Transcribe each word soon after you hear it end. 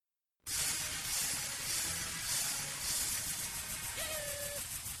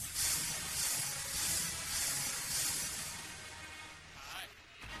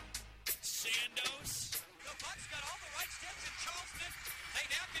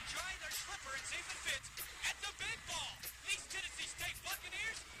kids at the big ball. These Tennessee State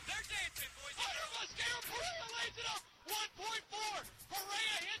Buccaneers, they're dancing, boys. Under Mascara, Perea lays it up. 1.4.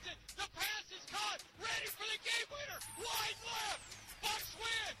 Perea hits it. The pass is caught. Ready for the game winner. Wide left. Bucks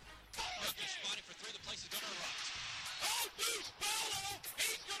win. Ball game. Spotting for three. The place is going to erupt. Oh, Deuce Bello.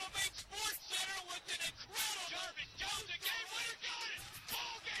 He's going to make Sports Center with an incredible. Jarvis Jones, the game winner, got it.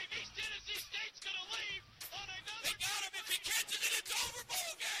 Ball game. East Tennessee State's going to leave on another. They got him. If he catches it, it's over.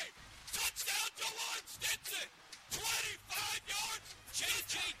 Ball game. Touchdown, DeJuan Stinson. 25 yards.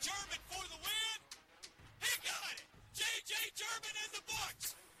 J.J. German for the win. He got it. J.J. German and the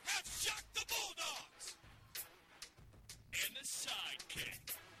Bucks have shocked the Bulldogs. And the sidekick.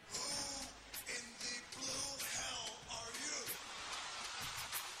 Who in the blue hell are you?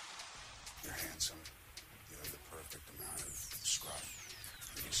 You're handsome. You have the perfect amount of scruff.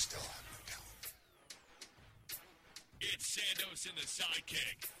 And you still have no talent. It's Sandos and the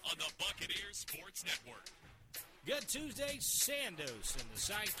Sidekick on the Buccaneers Sports Network. Good Tuesday, Sandos and the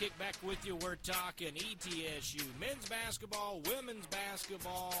Sidekick back with you. We're talking ETSU men's basketball, women's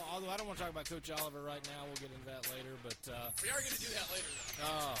basketball. Although I don't want to talk about Coach Oliver right now. We'll get into that later. But we are going to do that later, though.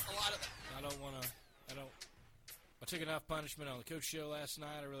 A lot of that. I took enough punishment on the Coach show last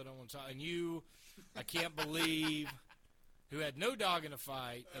night. I really don't want to talk. And you, I can't believe, who had no dog in the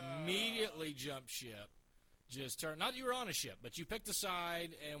fight, immediately jumped ship. Just turned, not that you were on a ship, but you picked a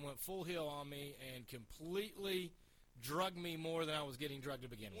side and went full hill on me and completely drugged me more than I was getting drugged to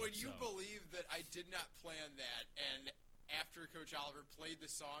begin with. Would you believe that I did not plan that, and after Coach Oliver played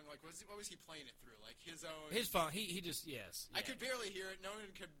the song, like, what was he playing it through? Like, his own? His phone. He just, yes. I could barely hear it. No one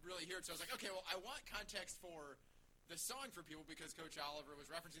could really hear it, so I was like, okay, well, I want context for the song for people because Coach Oliver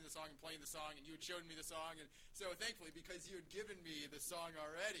was referencing the song and playing the song, and you had shown me the song, and so thankfully, because you had given me the song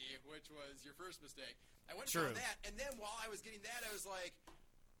already, which was your first mistake, I went and found that, and then while I was getting that, I was like,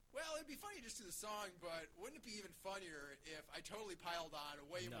 well, it'd be funny just to do the song, but wouldn't it be even funnier if I totally piled on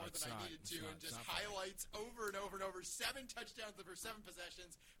way more than I needed to and just highlights over and over and over, 7 touchdowns over 7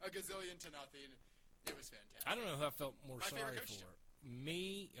 possessions, a gazillion to nothing. It was fantastic. I don't know who I felt more sorry for.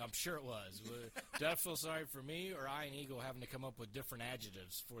 Me, I'm sure it was. Did I feel sorry for me or Ian Eagle having to come up with different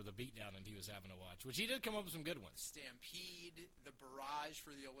adjectives for the beatdown that he was having to watch, which he did come up with some good ones. Stampede, the barrage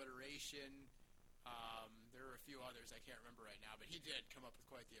for the alliteration. There were a few others I can't remember right now, but he did come up with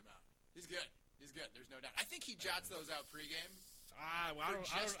quite the amount. He's good. There's no doubt. I think he jots those out pregame. I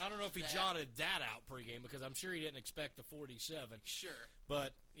don't know if he jotted that out pregame because I'm sure he didn't expect the 47. Sure.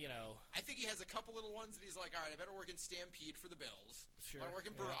 But, you know. I think he has a couple little ones that he's like, all right, I better work in Stampede for the Bills. Sure. I better work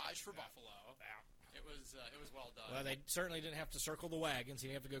in Barrage for Buffalo. Yeah. It was well done. Well, they certainly didn't have to circle the wagons.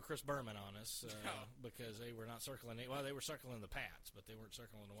 He didn't have to go Chris Berman on us because they were not circling. Well, they were circling the Pats, but they weren't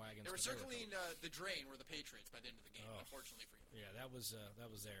circling the wagons. They were circling the drain were the Patriots by the end of the game, unfortunately for you. Yeah, that was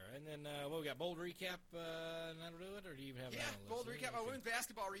there. And then what we got? Bold recap, and that'll do it, or do you even have that on the list? Bold recap. Our women's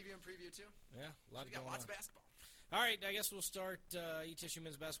basketball review and preview, too. Yeah, we got lots of basketball. All right, I guess we'll start ETSU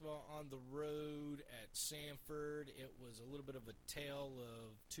men's basketball on the road at Sanford. It was a little bit of a tale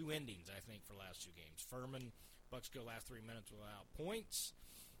of two endings, I think, for the last two games. Furman, Bucks go last 3 minutes without points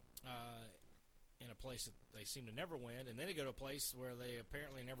in a place that they seem to never win. And then they go to a place where they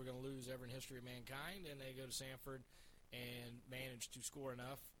apparently never going to lose ever in history of mankind, and they go to Sanford and manage to score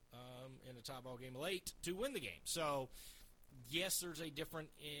enough in a tie ball game late to win the game. So, yes, there's a difference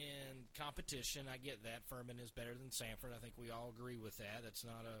in competition. I get that. Furman is better than Sanford. I think we all agree with that. That's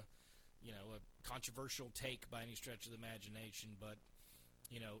not a controversial take by any stretch of the imagination. But,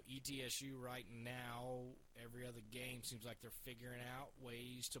 ETSU right now, every other game seems like they're figuring out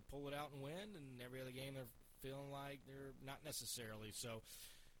ways to pull it out and win. And every other game they're feeling like they're not necessarily. So,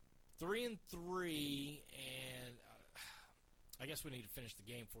 3-3, and I guess we need to finish the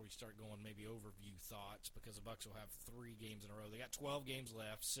game before we start going maybe overview thoughts because the Bucks will have 3 games in a row. They got 12 games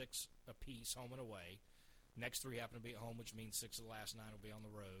left, 6 apiece, home and away. Next 3 happen to be at home, which means 6 of the last 9 will be on the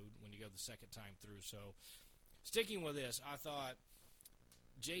road when you go the second time through. So, sticking with this, I thought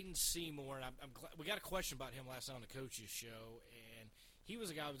Jaden Seymour, and I'm glad, we got a question about him last night on the coaches show, and he was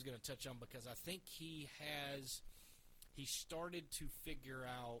a guy I was going to touch on because I think he started to figure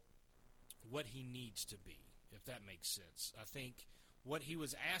out what he needs to be, if that makes sense. I think what he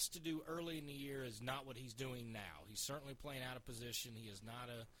was asked to do early in the year is not what he's doing now. He's certainly playing out of position. He is not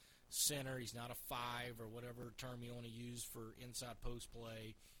a center. He's not a 5 or whatever term you want to use for inside post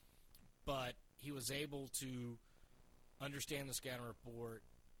play. But he was able to understand the scouting report,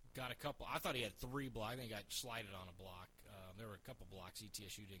 got a couple. I thought he had 3 blocks. I think he got slighted on a block. There were a couple blocks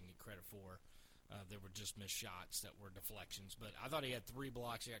ETSU didn't get credit for. There were just missed shots that were deflections. But I thought he had 3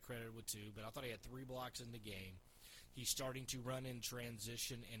 blocks. He got credited with 2. But I thought he had 3 blocks in the game. He's starting to run in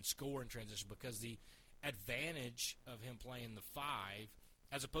transition and score in transition because the advantage of him playing the 5,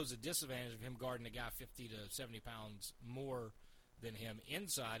 as opposed to the disadvantage of him guarding a guy 50 to 70 pounds more than him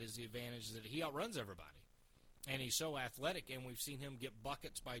inside, is the advantage that he outruns everybody. And he's so athletic, and we've seen him get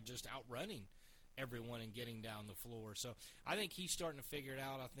buckets by just outrunning everyone and getting down the floor. So I think he's starting to figure it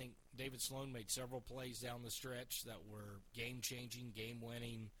out. I think David Sloan made several plays down the stretch that were game-changing,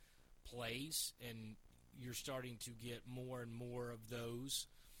 game-winning plays, and you're starting to get more and more of those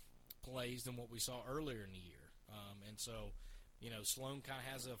plays than what we saw earlier in the year. And so, Sloan kind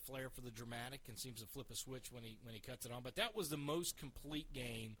of has a flair for the dramatic and seems to flip a switch when he cuts it on. But that was the most complete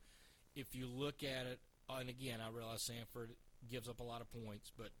game if you look at it. And again, I realize Samford gives up a lot of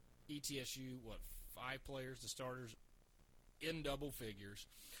points, but ETSU, 5 players, the starters, in double figures.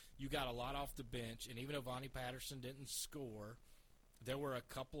 You got a lot off the bench, and even though Vonnie Patterson didn't score, there were a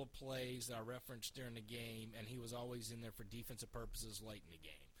couple of plays that I referenced during the game, and he was always in there for defensive purposes late in the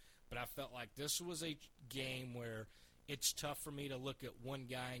game. But I felt like this was a game where it's tough for me to look at one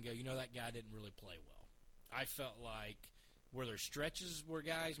guy and go, that guy didn't really play well. I felt like were there stretches where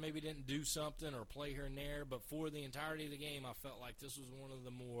guys maybe didn't do something or play here and there, but for the entirety of the game, I felt like this was one of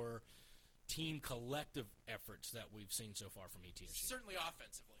the more team collective efforts that we've seen so far from ETSU. Certainly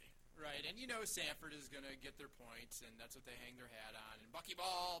offensively, right? And Samford is going to get their points, and that's what they hang their hat on. And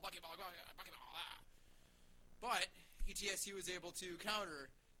buckyball. But ETSU was able to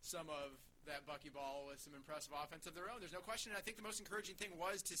counter some of that buckyball with some impressive offense of their own. There's no question. And I think the most encouraging thing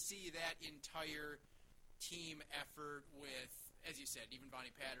was to see that entire team effort with, as you said, even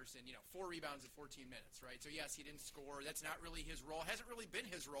Vonnie Patterson, 4 rebounds in 14 minutes, right? So, yes, he didn't score. That's not really his role. Hasn't really been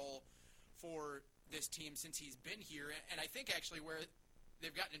his role for this team since he's been here. And I think actually where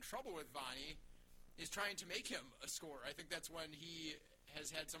they've gotten in trouble with Vonnie is trying to make him a scorer. I think that's when he has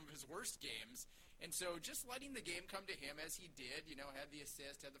had some of his worst games. And so just letting the game come to him as he did, had the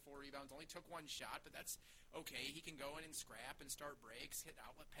assist, had the 4 rebounds, only took 1 shot, but that's okay. He can go in and scrap and start breaks, hit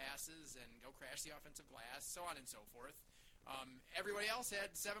outlet passes, and go crash the offensive glass, so on and so forth. Everybody else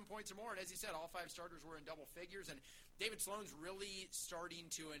had 7 points or more, and as you said, all 5 starters were in double figures, and David Sloan's really starting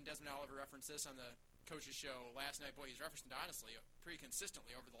to, and Desmond Oliver referenced this on the coach's show last night. Boy, he's referenced it honestly pretty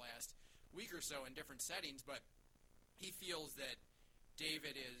consistently over the last week or so in different settings, but he feels that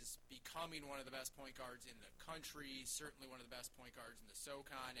David is becoming one of the best point guards in the country, certainly one of the best point guards in the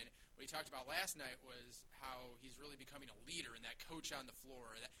SoCon. And what he talked about last night was how he's really becoming a leader and that coach on the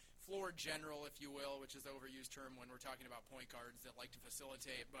floor, that floor general, if you will, which is the overused term when we're talking about point guards that like to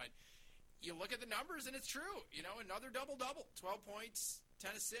facilitate. But you look at the numbers, and it's true. Another double-double, 12 points,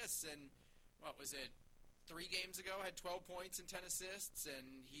 10 assists. And what was it, 3 games ago, had 12 points and 10 assists,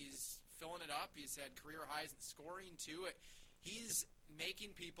 and he's filling it up. He's had career highs in scoring, too. He's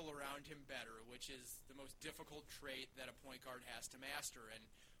making people around him better, which is the most difficult trait that a point guard has to master. And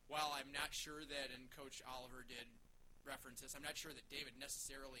while I'm not sure that, and Coach Oliver did reference this, I'm not sure that David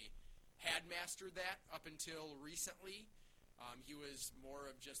necessarily had mastered that up until recently. He was more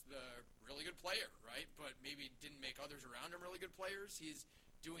of just the really good player, right? But maybe didn't make others around him really good players. He's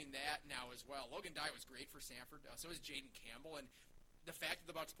doing that now as well. Logan Dye was great for Samford. So is Jaden Campbell. And the fact that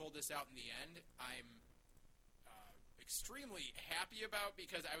the Bucks pulled this out in the end, I'm extremely happy about,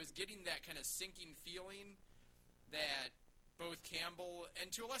 because I was getting that kind of sinking feeling that both Campbell, and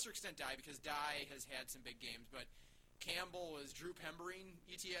to a lesser extent Dye, because Dye has had some big games, but Campbell was Drew Pembering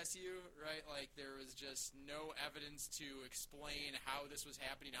ETSU, right? Like, there was just no evidence to explain how this was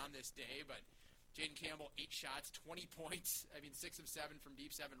happening on this day, but Jaden Campbell, 8 shots, 20 points, 6 of 7 from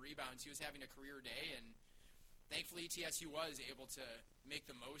deep, 7 rebounds. He was having a career day, and thankfully ETSU was able to make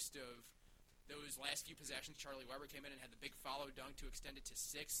the most of those last few possessions. Charlie Weber came in and had the big follow dunk to extend it to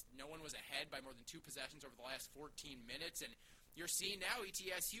 6. No one was ahead by more than 2 possessions over the last 14 minutes. And you're seeing now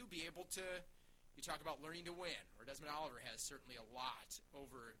ETSU be able to, you talk about learning to win, or Desmond Oliver has certainly a lot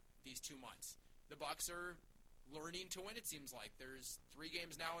over these 2 months. The Bucks are learning to win, it seems like. There's 3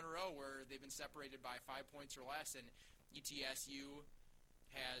 games now in a row where they've been separated by 5 points or less, and ETSU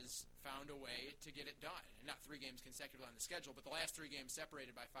has found a way to get it done. And not 3 games consecutively on the schedule, but the last 3 games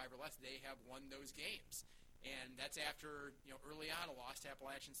separated by 5 or less, they have won those games. And that's after, early on a loss to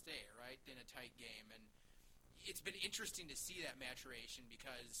Appalachian State, right, in a tight game. And it's been interesting to see that maturation,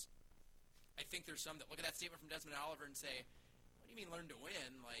 because I think there's some that look at that statement from Desmond Oliver and say, what do you mean learn to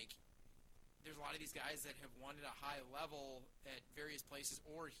win? Like, there's a lot of these guys that have won at a high level at various places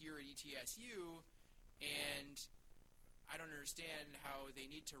or here at ETSU, and I don't understand how they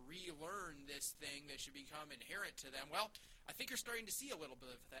need to relearn this thing that should become inherent to them. Well, I think you're starting to see a little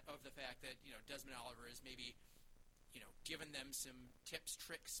bit of the fact that, Desmond Oliver is maybe given them some tips,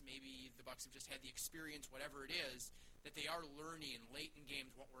 tricks. Maybe the Bucks have just had the experience, whatever it is, that they are learning late in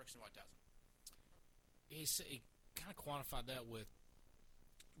games what works and what doesn't. He kind of quantified that with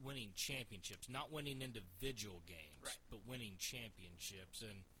winning championships, not winning individual games, right, but winning championships.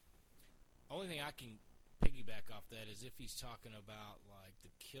 And only thing I can piggyback off that is if he's talking about like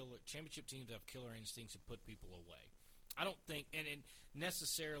the killer championship teams have killer instincts to put people away. I don't think, and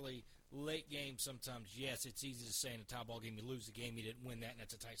necessarily late games sometimes, yes, it's easy to say in a tie ball game you lose the game, you didn't win that, and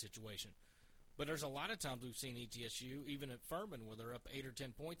that's a tight situation. But there's a lot of times we've seen ETSU, even at Furman, where they're up 8 or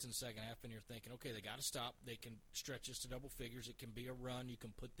 10 points in the second half, and you're thinking, okay, they got to stop. They can stretch this to double figures. It can be a run. You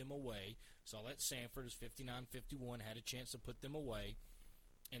can put them away. So I'll let Sanford, as 59-51, had a chance to put them away,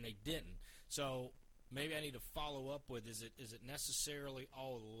 and they didn't. So maybe I need to follow up with, is it necessarily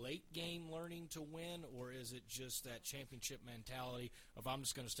all late game learning to win, or is it just that championship mentality of I'm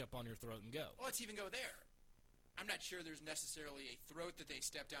just going to step on your throat and go? Well, let's even go there. I'm not sure there's necessarily a throat that they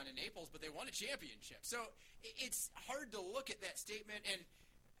stepped down in Naples, but they won a championship. So it's hard to look at that statement, and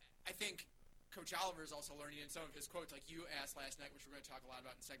I think Coach Oliver is also learning in some of his quotes, like you asked last night, which we're going to talk a lot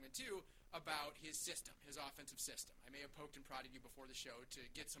about in segment 2, about his system, his offensive system. I may have poked and prodded you before the show to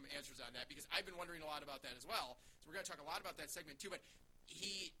get some answers on that, because I've been wondering a lot about that as well. So we're going to talk a lot about that segment 2, but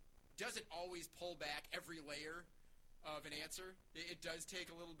he doesn't always pull back every layer of an answer. It does take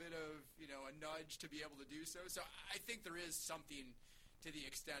a little bit of, a nudge to be able to do so. So I think there is something to the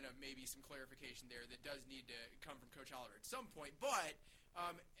extent of maybe some clarification there that does need to come from Coach Oliver at some point. But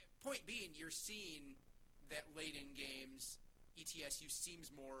point being, you're seeing that late in games, ETSU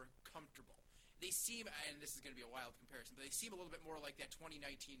seems more comfortable. They seem, and this is going to be a wild comparison, but they seem a little bit more like that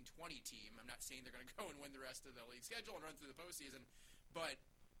 2019-20 team. I'm not saying they're going to go and win the rest of the league schedule and run through the postseason, but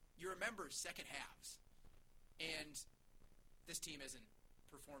you remember second halves. And this team isn't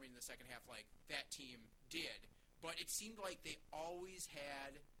performing in the second half like that team did, but it seemed like they always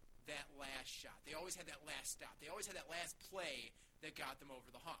had that last shot. They always had that last stop. They always had that last play that got them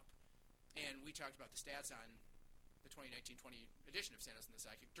over the hump. And we talked about the stats on the 2019-20 edition of Santos and the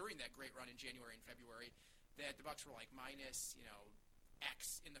Sidekick during that great run in January and February that the Bucks were like minus,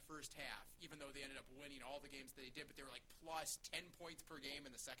 X in the first half, even though they ended up winning all the games that they did, but they were like plus 10 points per game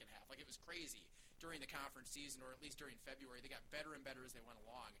in the second half. Like, it was crazy during the conference season, or at least during February. They got better and better as they went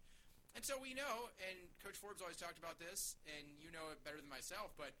along. And so we know, and Coach Forbes always talked about this, and you know it better than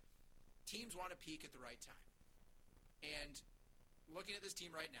myself, but teams want to peak at the right time. And looking at this team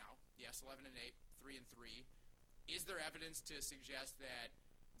right now, yes, 11-8, 3-3, is there evidence to suggest that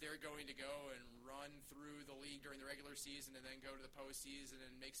they're going to go and run through the league during the regular season and then go to the postseason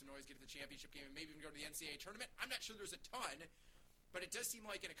and make some noise, get to the championship game, and maybe even go to the NCAA tournament? I'm not sure there's a ton, but it does seem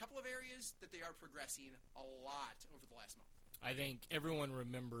like in a couple of areas that they are progressing a lot over the last month. I think everyone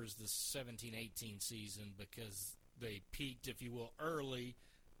remembers the 17-18 season because they peaked, if you will, early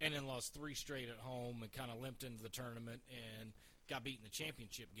and then lost 3 straight at home and kind of limped into the tournament and got beat in the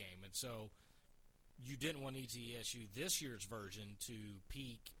championship game. And so you didn't want ETSU this year's version to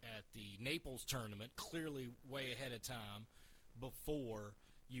peak at the Naples tournament, clearly way ahead of time, before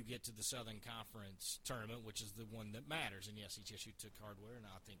you get to the Southern Conference tournament, which is the one that matters. And yes, ETSU took hardware, and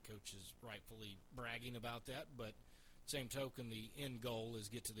I think Coach is rightfully bragging about that. But same token, the end goal is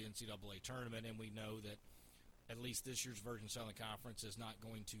get to the NCAA tournament, and we know that at least this year's version of Southern Conference is not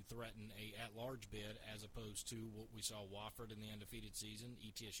going to threaten a at-large bid as opposed to what we saw Wofford in the undefeated season,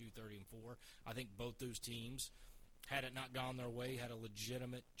 ETSU 30-4. I think both those teams, had it not gone their way, had a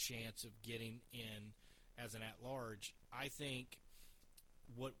legitimate chance of getting in as an at-large. I think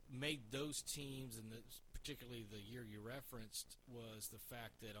what made those teams, and particularly the year you referenced, was the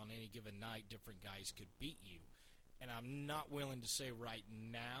fact that on any given night, different guys could beat you. And I'm not willing to say right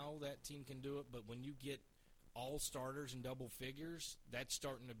now that team can do it, but when you get all starters in double figures, that's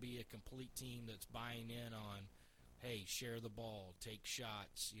starting to be a complete team that's buying in on, hey, share the ball, take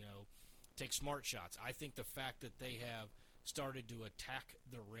shots, take smart shots. I think the fact that they have started to attack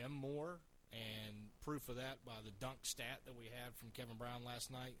the rim more, and proof of that by the dunk stat that we had from Kevin Brown last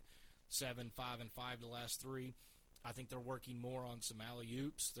night, 7, 5, and 5 the last 3. I think they're working more on some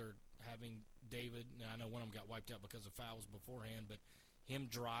alley-oops. They're having David, and I know one of them got wiped out because of fouls beforehand, but him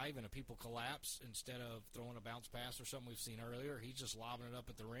drive and a people collapse instead of throwing a bounce pass or something we've seen earlier. He's just lobbing it up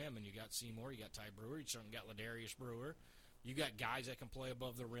at the rim, and you got Seymour, you got Ty Brewer, you certainly got Ladarius Brewer. You got guys that can play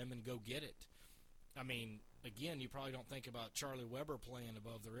above the rim and go get it. I mean, again, you probably don't think about Charlie Weber playing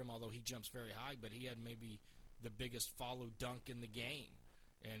above the rim, although he jumps very high, but he had maybe the biggest follow dunk in the game.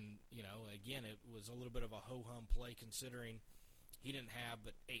 And, again, it was a little bit of a ho-hum play considering he didn't have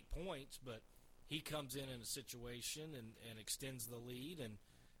but 8 points, but he comes in a situation and extends the lead. And,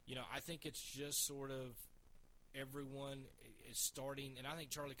 I think it's just sort of everyone is starting, and I think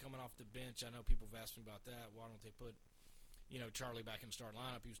Charlie coming off the bench, I know people have asked me about that. Why don't they put, Charlie back in the starting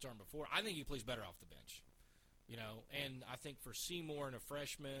lineup? He was starting before. I think he plays better off the bench. And I think for Seymour and a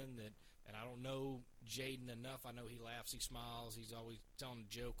freshman and I don't know Jaden enough. I know he laughs, he smiles, he's always telling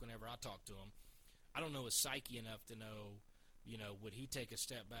a joke whenever I talk to him. I don't know his psyche enough to know, would he take a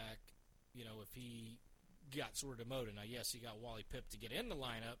step back, if he got sort of demoted. Now, yes, he got Wally Pipp to get in the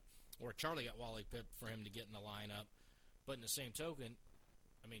lineup, or Charlie got Wally Pipp for him to get in the lineup. But in the same token,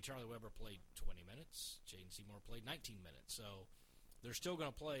 Charlie Weber played 20 minutes. Jaden Seymour played 19 minutes. So they're still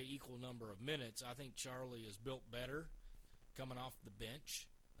going to play equal number of minutes. I think Charlie is built better coming off the bench.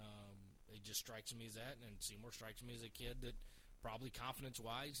 It just strikes me as that, and Seymour strikes me as a kid that probably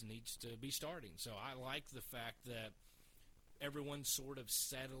confidence-wise needs to be starting. So I like the fact that everyone's sort of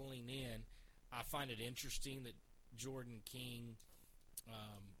settling in. I find it interesting that Jordan King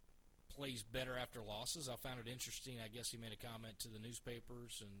plays better after losses. I found it interesting. I guess he made a comment to the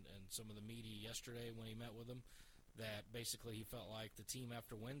newspapers and some of the media yesterday when he met with them that basically he felt like the team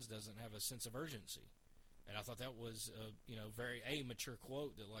after wins doesn't have a sense of urgency. And I thought that was a very mature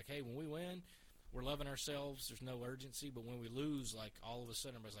quote that, like, hey, when we win, we're loving ourselves. There's no urgency. But when we lose, like, all of a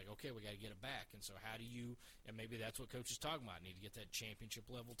sudden everybody's like, okay, we got to get it back. And so how do you – and maybe that's what Coach is talking about. Need to get that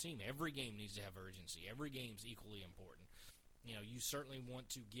championship-level team. Every game needs to have urgency. Every game's equally important. You certainly want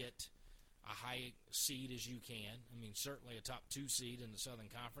to get a high seed as you can. Certainly a top 2 seed in the Southern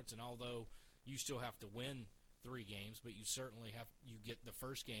Conference. And although you still have to win 3 games, but you certainly you get the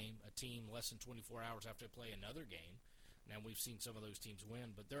first game, a team less than 24 hours after they play another game. Now, we've seen some of those teams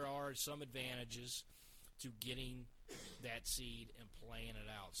win, but there are some advantages to getting that seed and playing it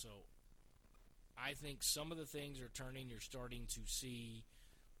out. So I think some of the things are turning. You're starting to see,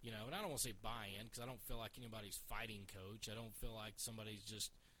 and I don't want to say buy-in because I don't feel like anybody's fighting Coach. I don't feel like somebody's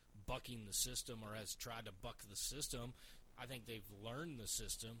just bucking the system or has tried to buck the system. I think they've learned the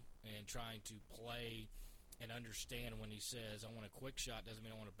system and trying to play and understand when he says, I want a quick shot, doesn't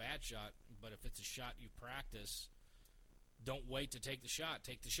mean I want a bad shot, but if it's a shot you practice, don't wait to take the shot.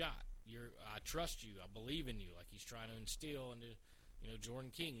 Take the shot. I trust you. I believe in you. Like he's trying to instill into,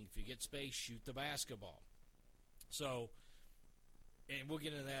 Jordan King. If you get space, shoot the basketball. So, and we'll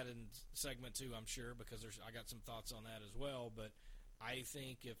get into that in segment 2, I'm sure, because I got some thoughts on that as well. But I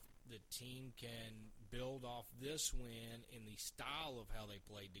think if the team can build off this win in the style of how they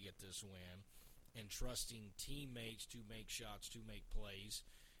played to get this win, and trusting teammates to make shots, to make plays,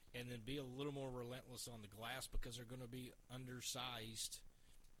 and then be a little more relentless on the glass because they're going to be undersized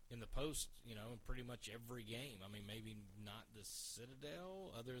in the post, in pretty much every game. Maybe not the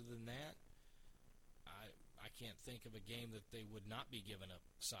Citadel. Other than that, I can't think of a game that they would not be giving up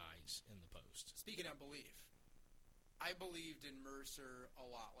size in the post. Speaking of belief, I believed in Mercer a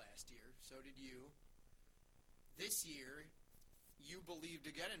lot last year. So did you. This year, you believed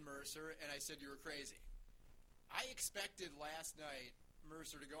again in Mercer, and I said you were crazy. I expected last night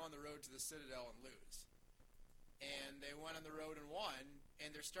Mercer to go on the road to the Citadel and lose. And they went on the road and won,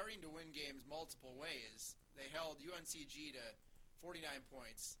 and they're starting to win games multiple ways. They held UNCG to 49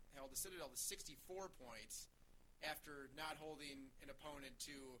 points, held the Citadel to 64 points after not holding an opponent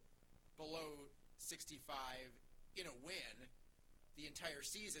to below 65 in a win the entire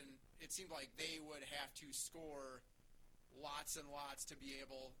season. It seemed like they would have to score lots and lots to be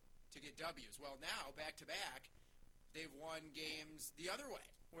able to get W's. Well, now, back-to-back, they've won games the other way,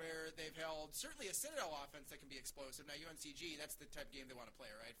 where they've held certainly a Citadel offense that can be explosive. Now, UNCG, that's the type of game they want to play,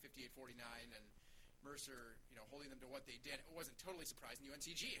 right? 58-49, and Mercer, holding them to what they did. It wasn't totally surprising.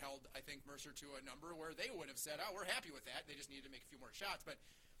 UNCG held, I think, Mercer to a number where they would have said, oh, we're happy with that. They just needed to make a few more shots. But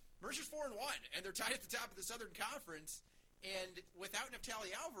Mercer's 4-1, and they're tied at the top of the Southern Conference. And without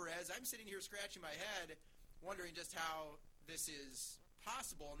Neftali Alvarez, I'm sitting here scratching my head, wondering just how this is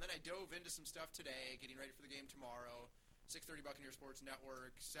possible. And then I dove into some stuff today, getting ready for the game tomorrow. 6:30 Buccaneer Sports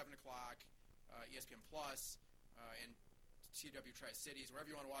Network, 7 o'clock, ESPN Plus, and CW Tri-Cities,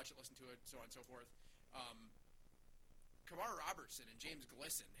 wherever you want to watch it, listen to it, so on and so forth. Kamar Robertson and James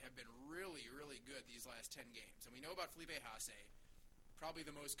Glisson have been really, really good these last 10 games. And we know about Felipe Haase, probably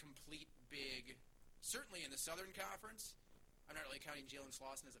the most complete big, certainly in the Southern Conference. I'm not really counting Jalen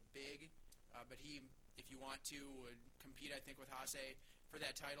Slauson as a big, but he, if you want to, would compete, I think, with Haase for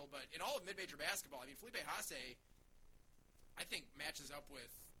that title. But in all of mid-major basketball, Felipe Haase, I think, matches up with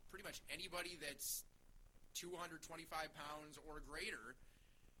pretty much anybody that's 225 pounds or greater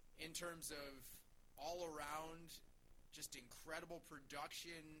in terms of all-around just incredible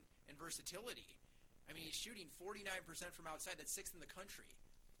production and versatility. He's shooting 49% from outside. That's 6th in the country.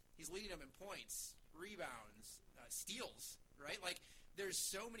 He's leading them in points, rebounds, steals, right? There's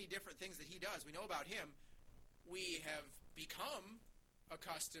so many different things that he does. We know about him. we have become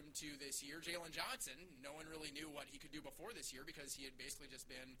accustomed to this year, Jalen Johnson, no one really knew what he could do before this year because he had basically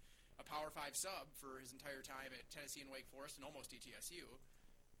just been a Power 5 sub for his entire time at Tennessee and Wake Forest and almost ETSU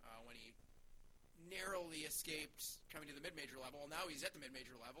when he narrowly escaped coming to the mid-major level. Now he's at the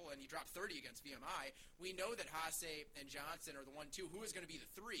mid-major level, and he dropped 30 against VMI. We know that Haase and Johnson are the 1-2. Who is going to be the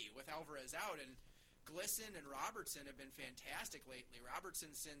 3 with Alvarez out? And Glisson and Robertson have been fantastic lately.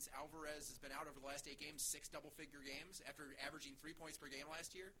 Robertson, since Alvarez has been out over the last 8 games, 6 double-figure games after averaging 3 points per game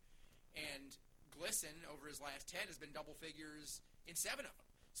last year. And Glisson, over his last 10, has been double figures in 7 of them.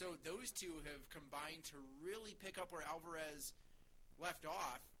 So those two have combined to really pick up where Alvarez left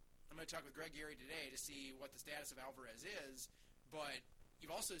off. I'm going to talk with Greg Gary today to see what the status of Alvarez is, but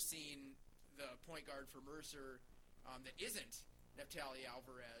you've also seen the point guard for Mercer that isn't Neftali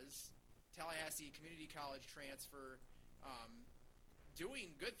Alvarez, Tallahassee Community College transfer,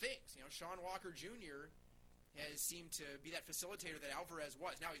 doing good things. You know, Sean Walker Jr. has seemed to be that facilitator that Alvarez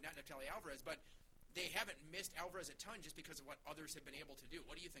was. Now he's not Neftali Alvarez, but they haven't missed Alvarez a ton just because of what others have been able to do.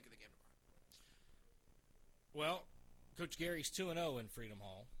 What do you think of the game tomorrow? Well, Coach Gary's 2-0 in Freedom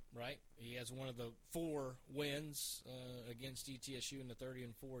Hall, right? He has one of the 4 wins against ETSU in the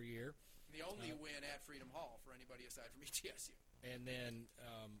 30-4 year. The only win at Freedom Hall for anybody aside from ETSU. And then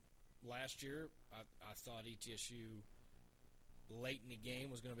last year, I thought ETSU late in the game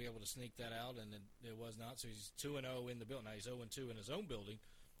was going to be able to sneak that out, and it was not. So he's 2-0 in the building. Now he's 0-2 in his own building,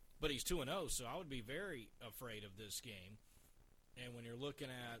 but he's 2-0. So I would be very afraid of this game. And when you're looking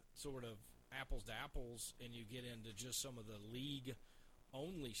at sort of apples to apples, and you get into just some of the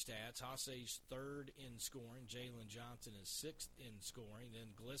league-only stats, Hase's 3rd in scoring. Jalen Johnson is 6th in scoring.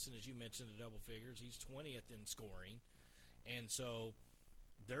 Then Glisson, as you mentioned, the double figures. He's 20th in scoring. And so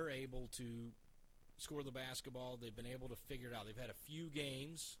they're able to score the basketball. They've been able to figure it out. They've had a few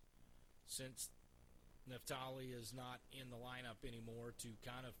games since Neftali is not in the lineup anymore to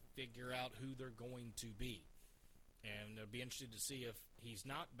kind of figure out who they're going to be. And it'll be interesting to see if he's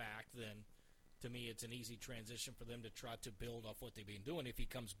not back, then to me it's an easy transition for them to try to build off what they've been doing. If he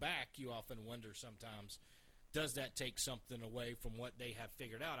comes back, you often wonder sometimes, does that take something away from what they have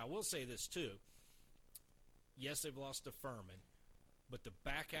figured out? I will say this too. Yes, they've lost to Furman, but the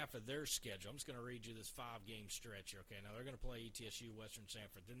back half of their schedule, I'm just going to read you this 5-game stretch here. Okay, now they're going to play ETSU, Western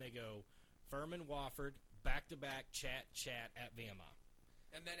Sanford. Then they go Furman, Wofford, back-to-back, Chat at VMI.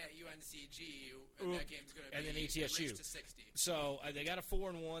 And then at UNCG, and that game's going to be and then ETSU. to 60. So they got a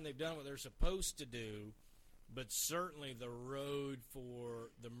 4-1. They've done what they're supposed to do, but certainly the road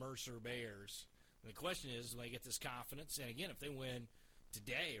for the Mercer Bears. And the question is, when they get this confidence, and again, if they win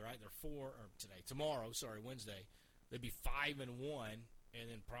today, right? They're tomorrow, Wednesday. They'd be 5-1, and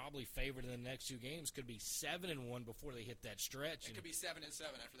then probably favored in the next 2 games. Could be 7-1 before they hit that stretch. It could be 7-7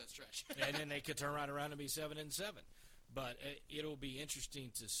 after that stretch. And then they could turn right around and be 7-7. But it'll be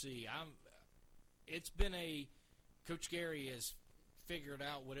interesting to see. It's been Coach Gary has figured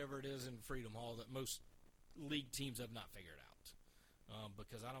out whatever it is in Freedom Hall that most league teams have not figured out.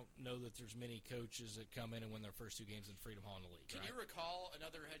 Because I don't know that there's many coaches that come in and win their first 2 games in Freedom Hall in the league. Can you recall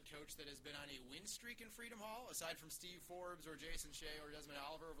another head coach that has been on a win streak in Freedom Hall, aside from Steve Forbes or Jason Shea or Desmond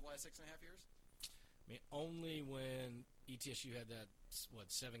Oliver over the last 6.5 years? I mean, only when ETSU had that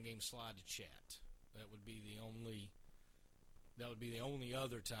 7-game slide to Chat. That would be the only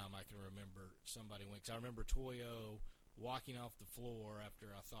other time I can remember somebody win. 'Cause I remember Toyo walking off the floor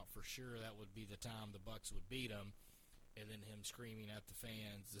after I thought for sure that would be the time the Bucks would beat them. And then him screaming at the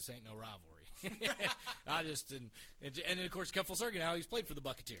fans, "This ain't no rivalry." I just didn't. And then, of course, come full circle now, he's played for the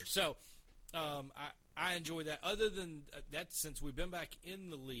Buccaneers. So I enjoy that. Other than that, since we've been back in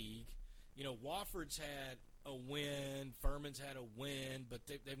the league, Wofford's had a win, Furman's had a win, but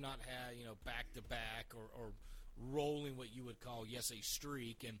they've not had, back-to-back or rolling what you would call, a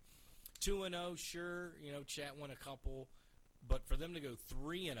streak. And 2-0, sure, Chat won a couple. But for them to go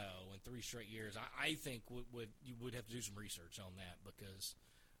 3-0 in 3 straight years, I think you would have to do some research on that, because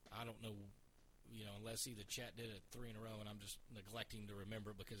I don't know, unless either Chat did it 3 in a row and I'm just neglecting to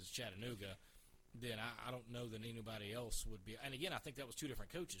remember it because it's Chattanooga, then I don't know that anybody else would be. And again, I think that was 2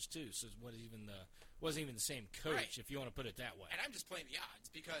 different coaches too, so it wasn't even the same coach, right, if you want to put it that way. And I'm just playing the odds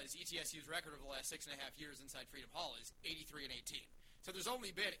because ETSU's record over the last 6.5 years inside Freedom Hall is 83-18. So there's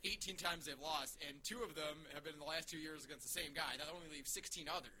only been 18 times they've lost, and 2 of them have been in the last 2 years against the same guy. That only leaves 16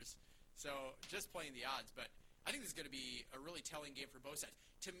 others. So just playing the odds. But I think this is going to be a really telling game for both sides.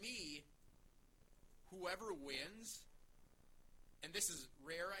 To me, whoever wins, and this is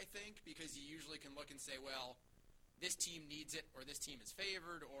rare, I think, because you usually can look and say, well, this team needs it, or this team is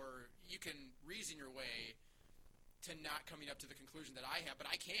favored, or you can reason your way to not coming up to the conclusion that I have, but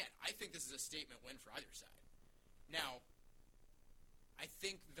I can't. I think this is a statement win for either side. Now, I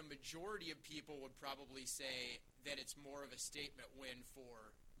think the majority of people would probably say that it's more of a statement win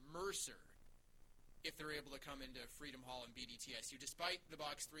for Mercer if they're able to come into Freedom Hall and beat ETSU, despite the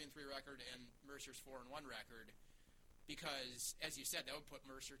Bucks' 3-3 record and Mercer's 4-1 record. Because, as you said, that would put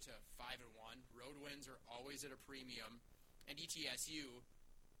Mercer to 5-1. Road wins are always at a premium. And ETSU,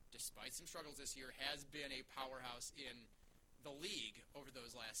 despite some struggles this year, has been a powerhouse in the league over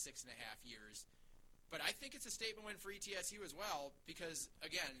those last 6.5 years. But I think it's a statement win for ETSU as well because,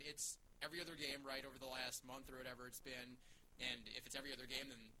 again, it's every other game, right, over the last month or whatever it's been. And if it's every other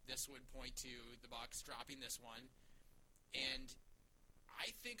game, then this would point to the Bucks dropping this one. And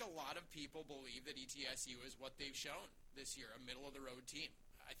I think a lot of people believe that ETSU is what they've shown this year, a middle-of-the-road team.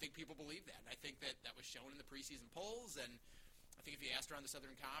 I think people believe that. And I think that that was shown in the preseason polls. And I think if you asked around the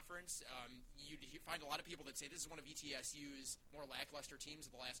Southern Conference, you'd find a lot of people that say this is one of ETSU's more lackluster teams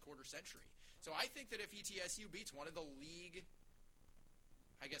of the last quarter century. So I think that if ETSU beats one of the league,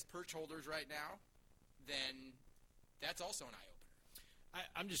 I guess, perch holders right now, then that's also an eye-opener.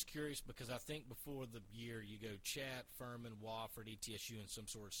 I'm just curious because I think before the year you go Chat, Furman, Wofford, ETSU, and some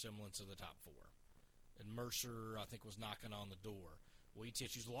sort of semblance of the top four. And Mercer, I think, was knocking on the door. Well,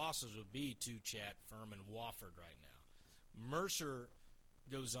 ETSU's losses would be to Chat, Furman, Wofford right now. Mercer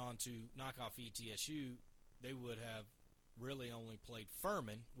goes on to knock off ETSU. They would have really only played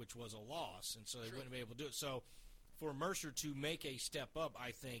Furman, which was a loss, and so they wouldn't be able to do it. So for Mercer to make a step up,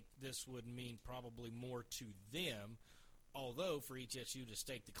 I think this would mean probably more to them, although for ETSU to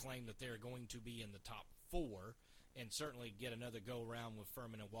stake the claim that they're going to be in the top four and certainly get another go-around with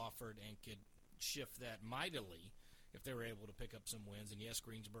Furman and Wofford and could shift that mightily if they were able to pick up some wins. And, yes,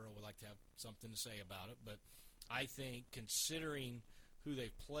 Greensboro would like to have something to say about it, but I think considering who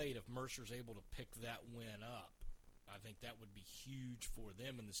they've played, if Mercer's able to pick that win up, I think that would be huge for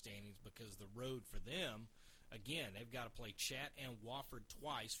them in the standings because the road for them, again, they've got to play Chat and Wofford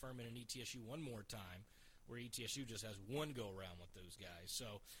twice, Furman and ETSU one more time, where ETSU just has one go-around with those guys.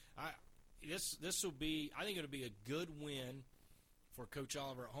 So this will be, I think it'll be a good win for Coach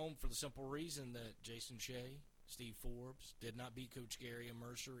Oliver at home for the simple reason that Jason Shea, Steve Forbes did not beat Coach Gary and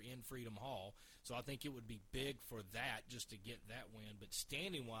Mercer in Freedom Hall. So I think it would be big for that just to get that win. But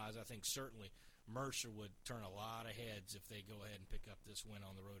standing-wise, I think certainly Mercer would turn a lot of heads if they go ahead and pick up this win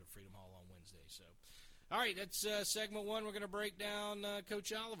on the road at Freedom Hall on Wednesday. So, all right, that's segment one. We're going to break down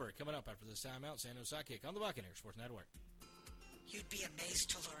Coach Oliver coming up after this timeout. Sandoz Sidekick on the Buccaneers Sports Network. You'd be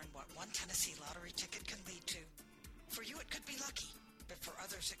amazed to learn what one Tennessee lottery ticket can lead to. For you, it could be lucky, but for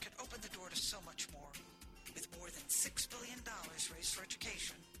others, it could open the door to so much more. With more than $6 billion raised for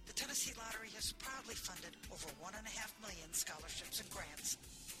education, the Tennessee Lottery has proudly funded over $1.5 million scholarships and grants.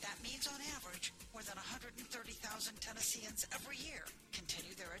 That means, on average, more than 130,000 Tennesseans every year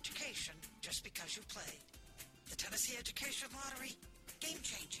continue their education just because you played. The Tennessee Education Lottery,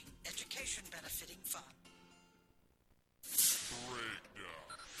 game-changing, education-benefiting fun. Breakdown.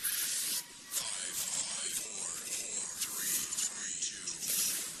 5, 4, 3, 2,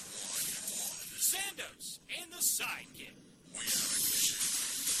 1. Sandoz and the Sidekick. We have ignition.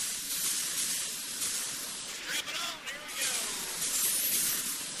 Strap it on. Here we go.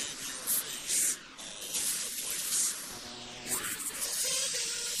 In your face. All over the place.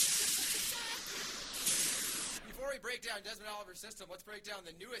 Before we break down Desmond Oliver's system, let's break down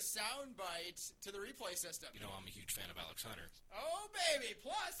the newest soundbite to the replay system. You know I'm a huge fan of Alex Hunter. Oh, baby.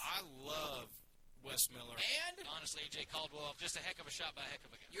 Plus, I love Wes Miller. and Honestly, A.J. Caldwell, just a heck of a shot by a heck of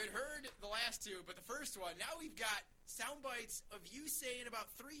a guy. you had heard the last two, but the first one, now we've got sound bites of you saying about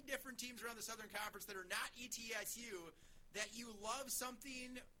 3 different teams around the Southern Conference that are not ETSU that you love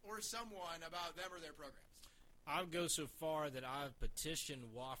something or someone about them or their programs. I would go so far that I've petitioned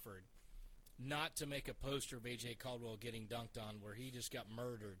Wofford not to make a poster of A.J. Caldwell getting dunked on where he just got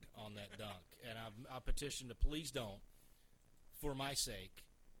murdered on that dunk. And I've petitioned to please don't, for my sake,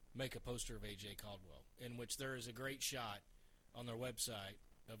 make a poster of A.J. Caldwell, in which there is a great shot on their website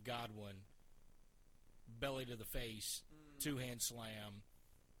of Godwin, belly to the face, two-hand slam.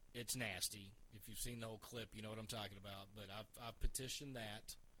 It's nasty. If you've seen the whole clip, you know what I'm talking about. But I've petitioned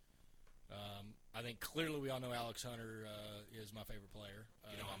that. I think clearly we all know Alex Hunter is my favorite player.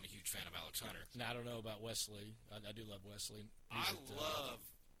 You know I'm a huge fan of Alex Hunter. Now, I don't know about Wesley. I do love Wesley. I love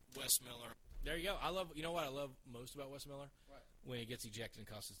Wes Miller. There you go. You know what I love most about Wes Miller? What? When he gets ejected and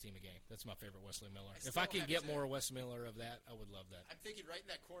costs his team a game. That's my favorite Wesley Miller. I If I still could have get to- more Wes Miller of that, I would love that. I'm thinking right in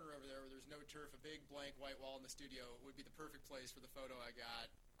that corner over there where there's no turf, a big blank white wall in the studio would be the perfect place for the photo I got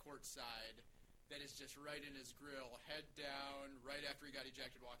courtside. That is just right in his grill, head down, right after he got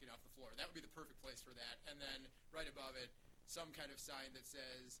ejected walking off the floor. That would be the perfect place for that. And then right above it, some kind of sign that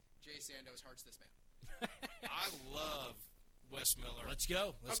says, Jay Sandoz hearts this man. I love Wes Miller. Let's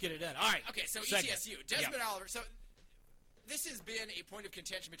go. Let's get it done. All right. Okay, so Segment. ETSU, Desmond Yeah. Oliver. So this has been a point of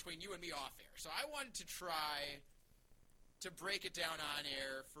contention between you and me off air. So I wanted to try to break it down on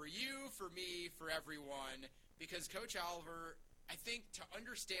air for you, for me, for everyone, because Coach Oliver, I think to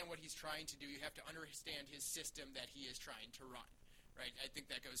understand what he's trying to do, you have to understand his system that he is trying to run. Right? I think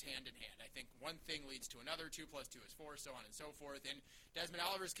that goes hand in hand. I think one thing leads to another. 2 + 2 is 4, so on and so forth. In Desmond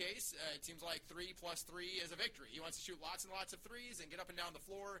Oliver's case, it seems like 3 + 3 is a victory. He wants to shoot lots and lots of threes and get up and down the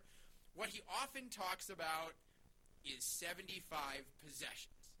floor. What he often talks about is 75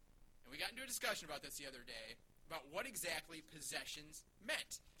 possessions. And we got into a discussion about this the other day, about what exactly possessions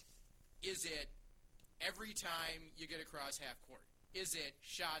meant. Is it every time you get across half court? Is it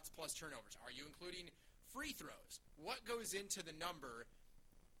shots plus turnovers? Are you including free throws? What goes into the number?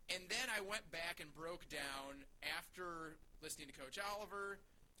 And then I went back and broke down, after listening to Coach Oliver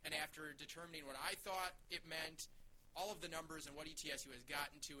and after determining what I thought it meant, all of the numbers and what ETSU has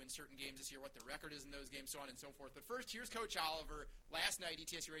gotten to in certain games this year, what the record is in those games, so on and so forth. But first, here's Coach Oliver. Last night,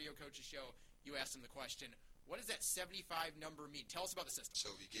 ETSU Radio Coaches Show, you asked him the question, what does that 75 number mean? Tell us about the system.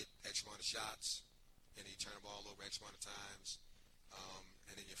 So if you get X amount of shots, and then you turn the ball over X amount of times,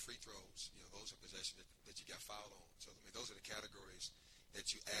 and then your free throws, those are possessions that you got fouled on. So those are the categories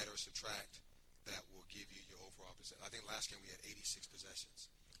that you add or subtract that will give you your overall possession. I think last game we had 86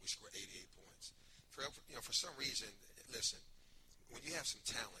 possessions. We scored 88 points. For some reason, listen, when you have some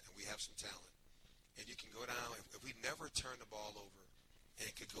talent, and we have some talent, and you can go down, if we never turn the ball over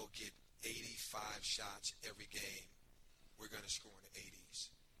and could go get 85 shots every game, we're going to score in the 80s.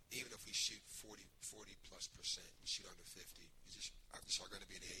 Even if we shoot 40+%, we shoot under 50, we just are going to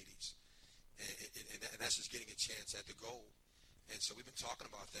be in the 80s. And that's just getting a chance at the goal. And so we've been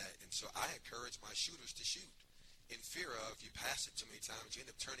talking about that. And so I encourage my shooters to shoot, in fear of you pass it too many times, you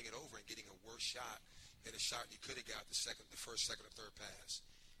end up turning it over and getting a worse shot than a shot you could have got the first, second, or third pass.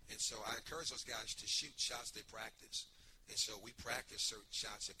 And so I encourage those guys to shoot shots they practice. And so we practice certain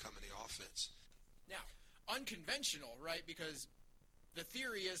shots that come in the offense. Now, unconventional, right? Because the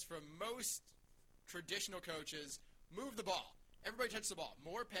theory is, from most traditional coaches, move the ball. Everybody touches the ball.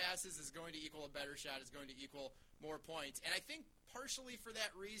 More passes is going to equal a better shot, is going to equal more points. And I think partially for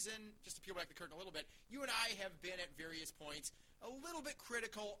that reason, just to peel back the curtain a little bit, you and I have been at various points a little bit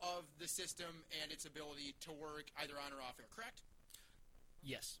critical of the system and its ability to work either on or off air, correct?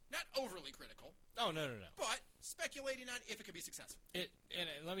 Yes. Not overly critical. Oh, no. But speculating on if it could be successful. And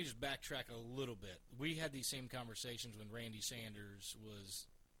let me just backtrack a little bit. We had these same conversations when Randy Sanders was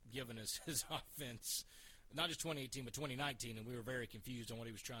giving us his offense, not just 2018, but 2019, and we were very confused on what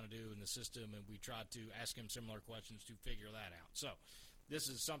he was trying to do in the system, and we tried to ask him similar questions to figure that out. So this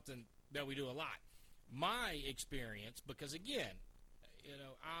is something that we do a lot. My experience, because, again,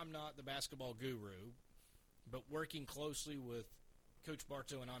 I'm not the basketball guru, but working closely with Coach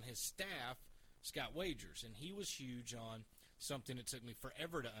Bartow and on his staff, Scott Wagers, and he was huge on something that took me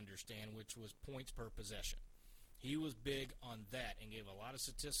forever to understand, which was points per possession. He was big on that and gave a lot of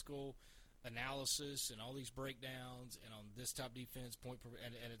statistical analysis and all these breakdowns and on this top defense point per,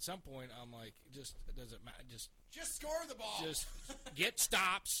 and at some point I'm like, just does it matter? Just score the ball. Just get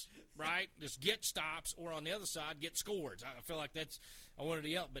stops, right? Just get stops, or on the other side, get scores. I feel like I wanted to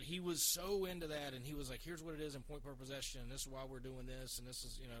yell, but he was so into that, and he was like, here's what it is in point per possession, and this is why we're doing this, and this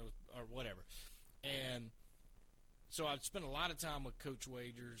is, or whatever. And so I spent a lot of time with Coach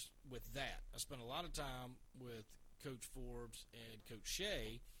Wagers with that. I spent a lot of time with Coach Forbes and Coach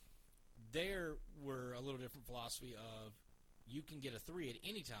Shea. There were a little different philosophy of you can get a three at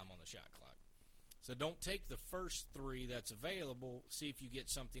any time on the shot clock. So don't take the first three that's available, see if you get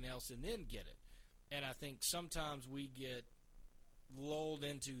something else, and then get it. And I think sometimes we get lulled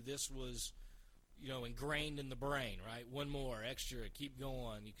into this was, ingrained in the brain, right? One more, extra, keep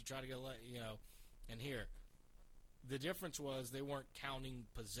going. You can try to go, and here. The difference was they weren't counting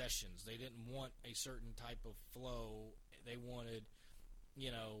possessions. They didn't want a certain type of flow. They wanted,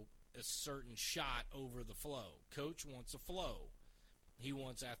 a certain shot over the flow. Coach wants a flow. He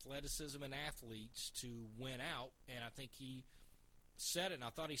wants athleticism and athletes to win out, and I think he said it, and I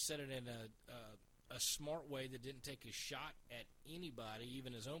thought he said it in a smart way that didn't take a shot at anybody,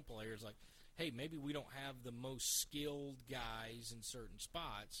 even his own players, like, hey, maybe we don't have the most skilled guys in certain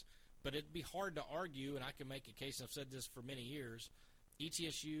spots, but it'd be hard to argue, and I can make a case, and I've said this for many years,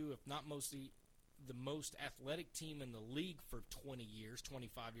 ETSU, if not mostly the most athletic team in the league for 20 years,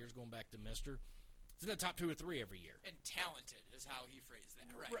 25 years, going back to Mister, it's in the top 2 or 3 every year. And talented is how he phrased that,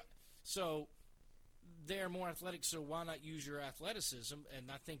 right? So they're more athletic, so why not use your athleticism? And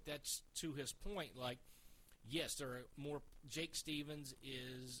I think that's to his point. Like, yes, there are more. Jake Stevens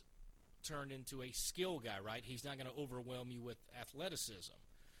is turn into a skill guy, right? He's not going to overwhelm you with athleticism,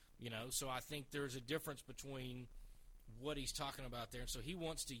 So I think there's a difference between what he's talking about there. And so he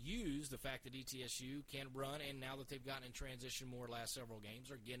wants to use the fact that ETSU can run, and now that they've gotten in transition more last several games,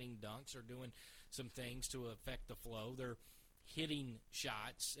 they're getting dunks, or doing some things to affect the flow. They're hitting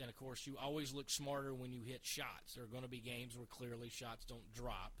shots, and, of course, you always look smarter when you hit shots. There are going to be games where clearly shots don't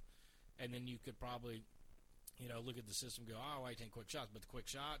drop, and then you could probably look at the system and go, I take quick shots. But the quick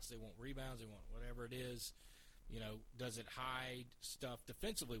shots, they want rebounds, they want whatever it is. Does it hide stuff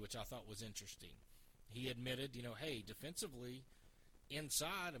defensively, which I thought was interesting. He admitted, hey, defensively,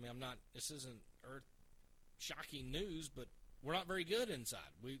 inside, this isn't earth-shocking news, but we're not very good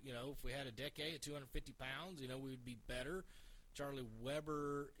inside. We, if we had a Decade at 250 pounds, we would be better. Charlie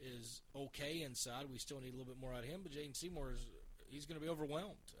Weber is okay inside. We still need a little bit more out of him, but Jaden Seymour he's going to be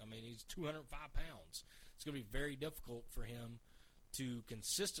overwhelmed. He's 205 pounds. It's going to be very difficult for him to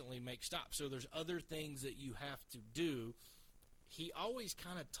consistently make stops. So there's other things that you have to do. He always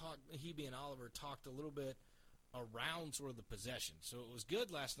kind of he being Oliver, talked a little bit around sort of the possession. So it was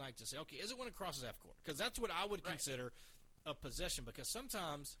good last night to say, okay, is it when it crosses half court? Because that's what I would consider a possession, because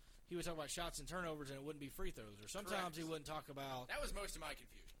sometimes he would talk about shots and turnovers and it wouldn't be free throws, or sometimes he wouldn't talk about... That was most of my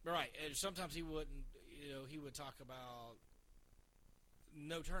confusion. Right, and sometimes he wouldn't, he would talk about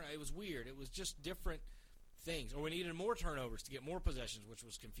no turnover. It was weird. It was just different things. Or we needed more turnovers to get more possessions, which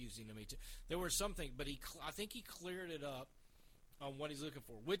was confusing to me too. There were something, but I think he cleared it up on what he's looking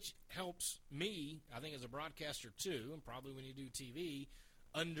for, which helps me, I think, as a broadcaster too, and probably when you do TV,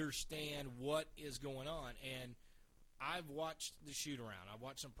 understand what is going on. And I've watched the shoot-around. I've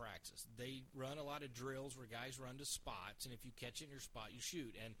watched some practice. They run a lot of drills where guys run to spots, and if you catch it in your spot, you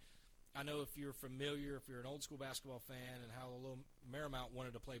shoot. And I know if you're familiar, if you're an old-school basketball fan, and how a little Marymount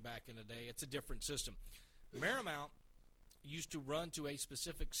wanted to play back in the day, it's a different system. Marymount used to run to a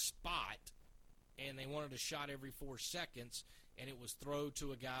specific spot, and they wanted a shot every 4 seconds, and it was throw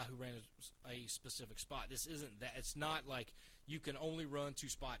to a guy who ran a specific spot. This isn't that. It's not like you can only run to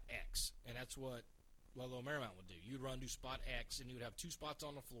spot X, and that's what Ludlow Marymount would do. You'd run to spot X, and you would have 2 spots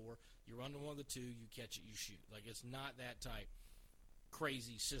on the floor. You run to one of the 2, you catch it, you shoot. Like, it's not that type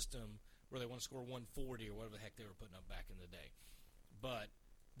crazy system where they want to score 140 or whatever the heck they were putting up back in the day. But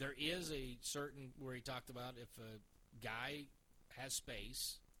there is a certain where he talked about if a guy has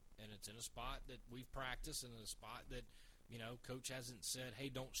space and it's in a spot that we've practiced and in a spot that, coach hasn't said, hey,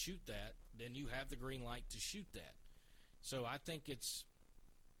 don't shoot that, then you have the green light to shoot that. So I think it's,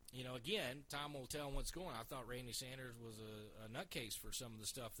 again, time will tell what's going on. I thought Randy Sanders was a nutcase for some of the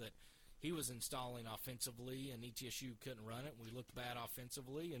stuff that he was installing offensively, and ETSU couldn't run it. We looked bad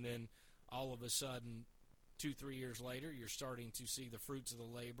offensively, and then all of a sudden, 2-3 years later, you're starting to see the fruits of the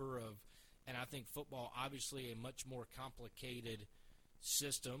labor of, and I think football, obviously a much more complicated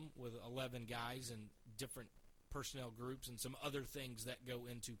system with 11 guys and different personnel groups and some other things that go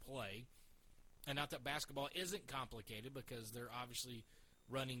into play. And not that basketball isn't complicated, because they're obviously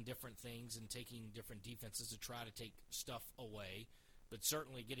running different things and taking different defenses to try to take stuff away. But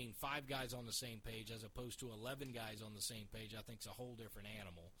certainly getting 5 guys on the same page as opposed to 11 guys on the same page, I think, is a whole different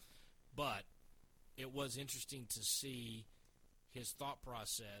animal. But it was interesting to see his thought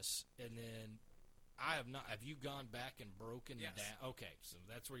process. And then have you gone back and broken Yes. down? Okay, so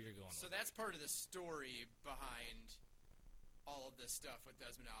that's where you're going. So that's part of the story behind all of this stuff with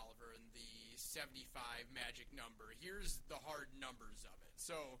Desmond Oliver and the 75 magic number. Here's the hard numbers of it.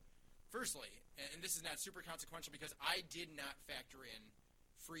 So, firstly, and this is not super consequential because I did not factor in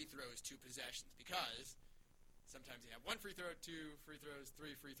free throws to possessions, because sometimes you have 1 free throw, 2 free throws,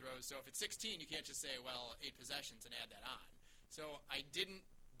 3 free throws. So if it's 16, you can't just say, 8 possessions and add that on. So I didn't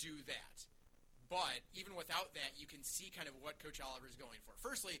do that. But even without that, you can see kind of what Coach Oliver is going for.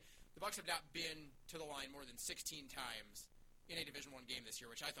 Firstly, the Bucks have not been to the line more than 16 times in a Division I game this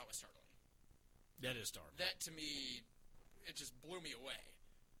year, which I thought was startling. That is startling. That, to me, it just blew me away,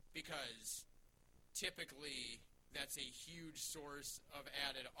 because typically that's a huge source of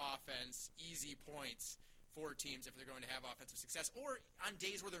added offense, easy points for teams if they're going to have offensive success. Or on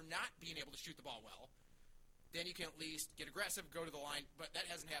days where they're not being able to shoot the ball well, then you can at least get aggressive, go to the line. But that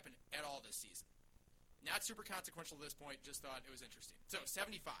hasn't happened at all this season. Not super consequential at this point, just thought it was interesting. So,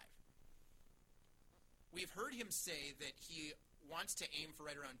 75. We've heard him say that he wants to aim for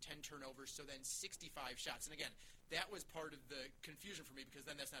right around 10 turnovers, so then 65 shots. And again, that was part of the confusion for me, because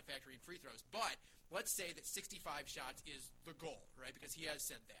then that's not factoring free throws. But let's say that 65 shots is the goal, right? Because he has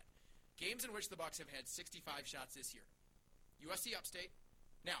said that. Games in which the Bucks have had 65 shots this year. USC Upstate.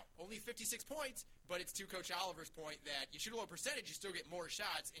 Now, only 56 points, but it's to Coach Oliver's point that you shoot a low percentage, you still get more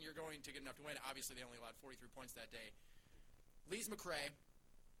shots, and you're going to get enough to win. Obviously, they only allowed 43 points that day. Lees-McRae,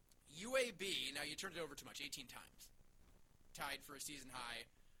 UAB, now you turned it over too much, 18 times. Tied for a season high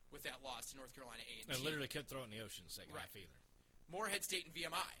with that loss to North Carolina A&T. I literally couldn't throw it in the ocean the second Right. half either. Morehead State and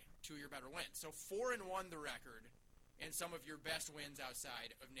VMI, 2 of your better wins. So 4-1 the record, and some of your best wins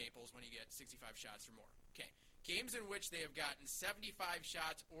outside of Naples when you get 65 shots or more. Okay. Games in which they have gotten 75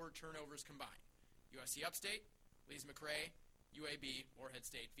 shots or turnovers combined. USC Upstate, Lees-McRae, UAB, Morehead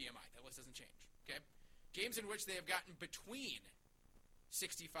State, VMI. That list doesn't change. Okay. Games in which they have gotten between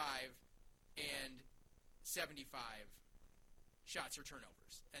 65 and 75 shots or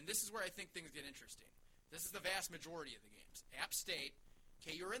turnovers. And this is where I think things get interesting. This is the vast majority of the games. App State,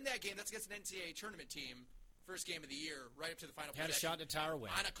 okay, you're in that game. That's against an NCAA tournament team. First game of the year, right up to the final Had a possession. shot to tie or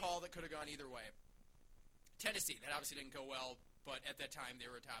win. On a call that could have gone either way. Tennessee, that obviously didn't go well, but at that time they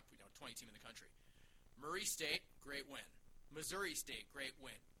were a top 20 team in the country. Murray State, great win. Missouri State, great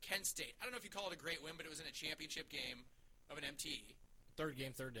win. Kent State, I don't know if you call it a great win, but it was in a championship game of an MTE. Third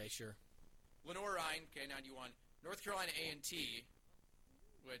game, third day, sure. Lenore-Rhine, okay, 91. North Carolina A&T,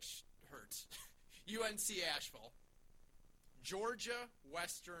 which hurts. UNC Asheville. Georgia,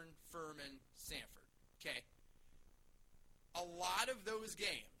 Western, Furman, Sanford. Okay. A lot of those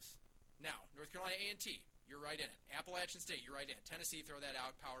games. Now, North Carolina A&T, you're right in it. Appalachian State, you're right in it. Tennessee, throw that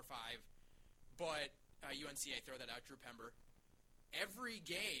out, Power 5. But UNCA, throw that out, Drew Pember. Every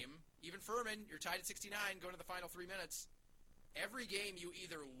game, even Furman, you're tied at 69, going to the final 3 minutes. Every game you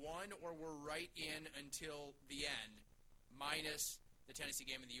either won or were right in until the end, minus the Tennessee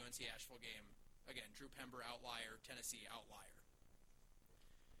game and the UNC Asheville game. Again, Drew Pember outlier, Tennessee outlier.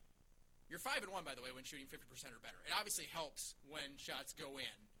 You're 5-1, by the way, when shooting 50% or better. It obviously helps when shots go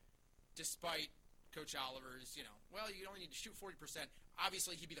in, despite Coach Oliver's, you only need to shoot 40%.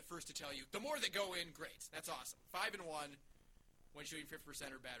 Obviously, he'd be the first to tell you, the more that go in, great. That's awesome. 5-1 when shooting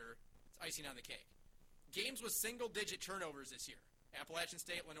 50% or better. It's icing on the cake. Games with single-digit turnovers this year. Appalachian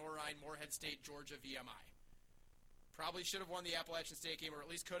State, Lenore-Rhine, Morehead State, Georgia, VMI. Probably should have won the Appalachian State game, or at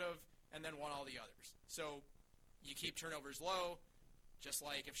least could have, and then won all the others. So you keep turnovers low, just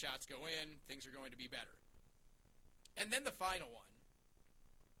like if shots go in, things are going to be better. And then the final one.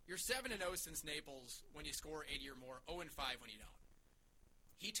 You're 7-0 since Naples when you score 80 or more, 0-5 when you don't.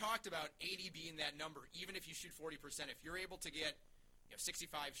 He talked about 80 being that number, even if you shoot 40%. If you're able to get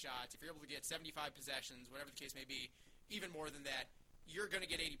 65 shots, if you're able to get 75 possessions, whatever the case may be, even more than that, you're going to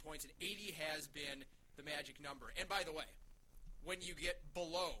get 80 points, and 80 has been the magic number. And by the way, when you get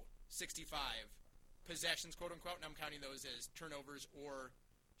below 65 possessions, quote-unquote, and I'm counting those as turnovers or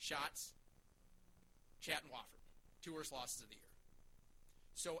shots, Chat and Wofford, 2 worst losses of the year.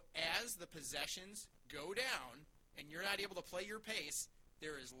 So as the possessions go down and you're not able to play your pace,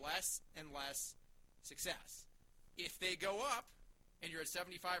 there is less and less success. If they go up and you're at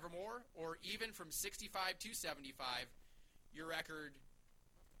 75 or more, or even from 65 to 75, your record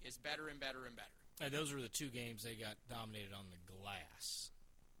is better and better and better. And those were the 2 games they got dominated on the glass.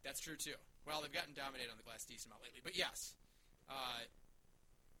 That's true, too. Well, they've gotten dominated on the glass a decent amount lately. But yes,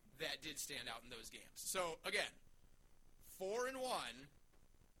 that did stand out in those games. So, again, 4-1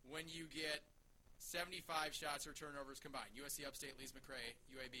 when you get 75 shots or turnovers combined. USC Upstate, Lees-McRae,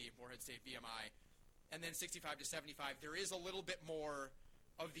 UAB, Morehead State, VMI. And then 65 to 75. There is a little bit more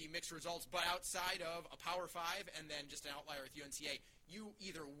of the mixed results, but outside of a Power 5 and then just an outlier with UNCA, you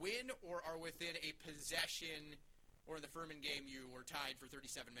either win or are within a possession, or in the Furman game you were tied for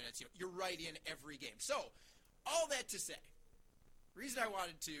 37 minutes. You're right in every game. So, all that to say, reason I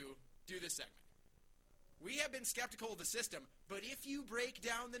wanted to do this segment, we have been skeptical of the system, but if you break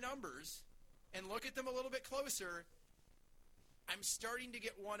down the numbers and look at them a little bit closer, I'm starting to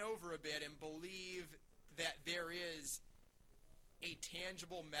get won over a bit and believe that there is a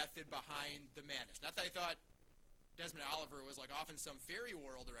tangible method behind the madness. Not that I thought Desmond Oliver was like off in some fairy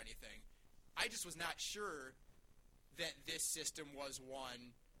world or anything. I just was not sure that this system was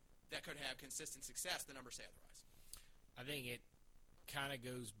one that could have consistent success. The numbers say otherwise. I think it kind of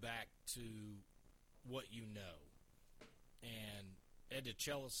goes back to what you know. And Ed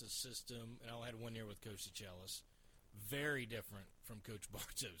DeChellis' system, and I had 1 year with Coach DeChellis, very different from Coach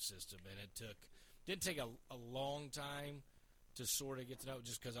Bartow's system. And it didn't take a long time to sort of get to know it,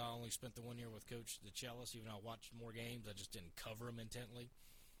 just because I only spent the 1 year with Coach DeChellis. Even though I watched more games, I just didn't cover them intently.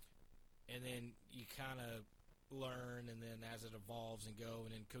 And then you kind of learn, and then as it evolves and go,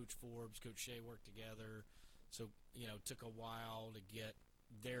 and then Coach Forbes, Coach Shea work together. So, it took a while to get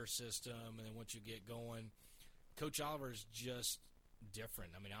their system, and then once you get going, Coach Oliver's just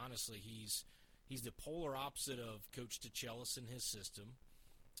different. I mean, honestly, he's the polar opposite of Coach DeChellis in his system,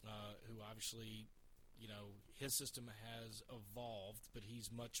 who obviously, his system has evolved, but he's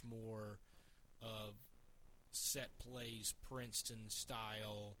much more of set plays, Princeton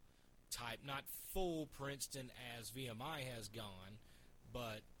style, type, not full Princeton as VMI has gone,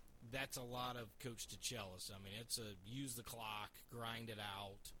 but that's a lot of Coach DeChellis. I mean, it's a use the clock, grind it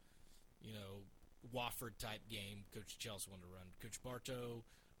out, Wofford-type game Coach DeChellis wanted to run. Coach Bartow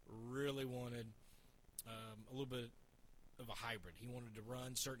really wanted a little bit of a hybrid. He wanted to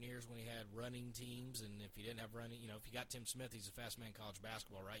run certain years when he had running teams, and if he didn't have running, if you got Tim Smith, he's a fast man in college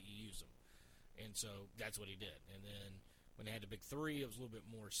basketball, right? You use him. And so that's what he did. And then when they had the big three, it was a little bit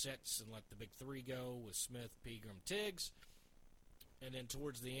more sets and let the big three go with Smith, Pegram, Tiggs. And then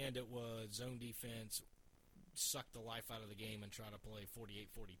towards the end, it was zone defense, suck the life out of the game and try to play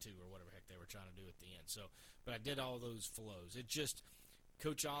 48-42 or whatever heck they were trying to do at the end. So, but I did all those flows. It just,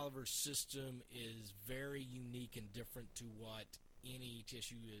 Coach Oliver's system is very unique and different to what any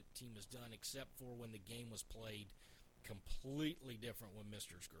TSU team has done, except for when the game was played completely different with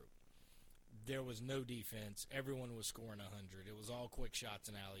Mister's group. There was no defense. Everyone was scoring 100. It was all quick shots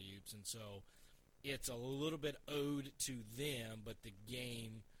and alley-oops, and so it's a little bit owed to them, but the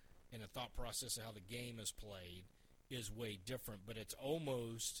game and the thought process of how the game is played is way different. But it's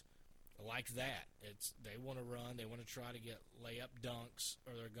almost like that. They want to run, they want to try to get layup dunks,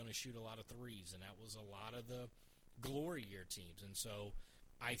 or they're going to shoot a lot of threes, and that was a lot of the glory year teams. And so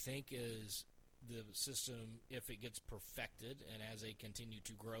I think as the system, if it gets perfected and as they continue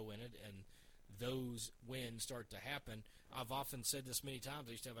to grow in it and those wins start to happen, I've often said this many times.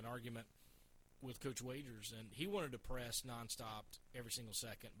 I used to have an argument with Coach Wagers, and he wanted to press nonstop every single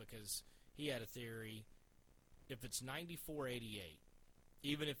second because he had a theory. If it's 94-88,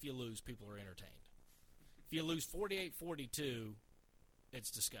 even if you lose, people are entertained. If you lose 48-42,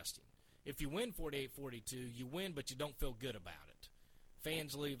 it's disgusting. If you win 48-42, you win, but you don't feel good about it.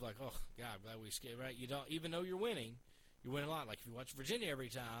 Fans leave like, oh, God, glad we escaped, right? You don't, even though you're winning, you win a lot. Like if you watch Virginia every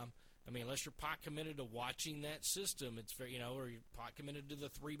time, I mean, unless you're pot committed to watching that system, it's very, or you're pot committed to the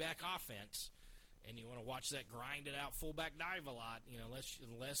three-back offense, and you want to watch that grind it out fullback dive a lot,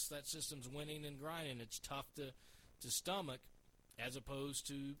 unless that system's winning and grinding, it's tough to stomach, as opposed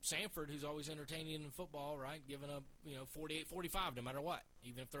to Sanford, who's always entertaining in football, right? Giving up, 48-45 no matter what.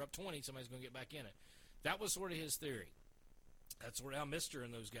 Even if they're up 20, somebody's going to get back in it. That was sort of his theory. That's sort of how Mister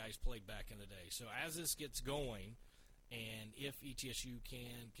and those guys played back in the day. So as this gets going, and if ETSU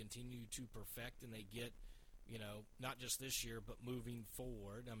can continue to perfect and they get, not just this year, but moving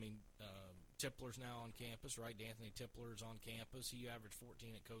forward. I mean, Tipler's now on campus, right? D'Anthony Tipler's on campus. He averaged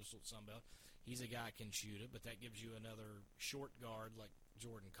 14 at Coastal at Sunbelt. He's a guy who can shoot it, but that gives you another short guard like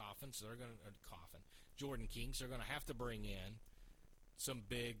Jordan Coffin. So they're going to Jordan King. So they're going to have to bring in some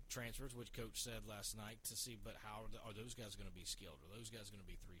big transfers, which Coach said last night, to see. But how are those guys going to be skilled? Are those guys going to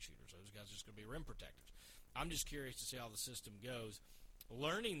be three shooters? Are those guys just going to be rim protectors? I'm just curious to see how the system goes.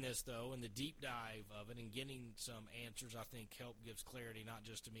 Learning this, though, and the deep dive of it and getting some answers, I think, gives clarity not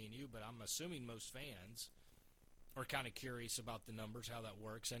just to me and you, but I'm assuming most fans are kind of curious about the numbers, how that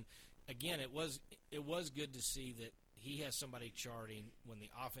works. And, again, it was good to see that he has somebody charting when the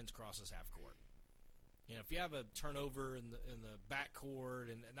offense crosses half court. If you have a turnover in the backcourt,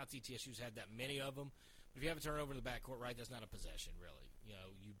 and not the ETSU's had that many of them, but if you have a turnover in the backcourt, right, that's not a possession, really.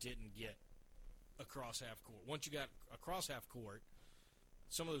 You didn't get across half court. Once you got across half court,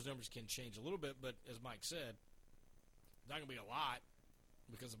 some of those numbers can change a little bit, but as Mike said, not going to be a lot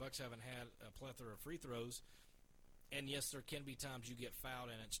because the Bucks haven't had a plethora of free throws. And, yes, there can be times you get fouled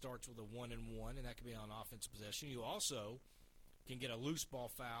and it starts with a 1-and-1, and that could be on offensive possession. You also can get a loose ball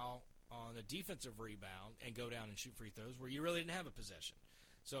foul on a defensive rebound and go down and shoot free throws where you really didn't have a possession.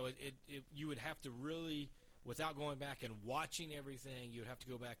 So you would have to really, without going back and watching everything, you would have to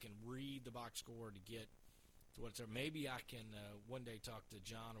go back and read the box score to get to what's there. Maybe I can one day talk to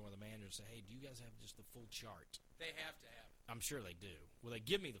John or one of the managers and say, hey, do you guys have just the full chart? They have to have it. I'm sure they do. Will they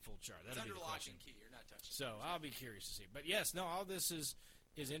give me the full chart? That'll be the question. It's under lock and key. You're not touching it. So I'll be curious to see. But, yes, no, all this is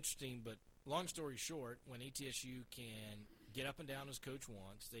interesting. But long story short, when ETSU can get up and down as coach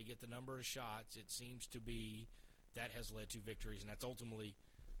wants, they get the number of shots, it seems to be that has led to victories, and that's ultimately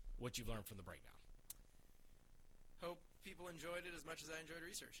what you've learned from the breakdown. Hope people enjoyed it as much as I enjoyed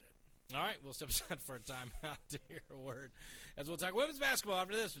researching it. All right, we'll step aside for a timeout to hear a word as we'll talk women's basketball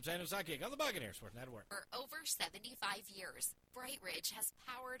after this from San Jose Sidekick on the Buccaneers Sports Network. For over 75 years, Bright Ridge has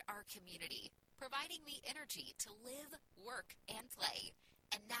powered our community, providing the energy to live, work, and play.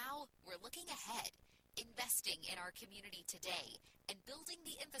 And now we're looking ahead, investing in our community today and building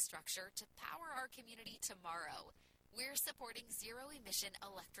the infrastructure to power our community tomorrow. We're supporting zero-emission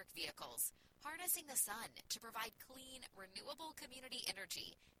electric vehicles, harnessing the sun to provide clean, renewable community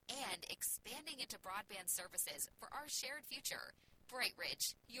energy, and expanding into broadband services for our shared future. Bright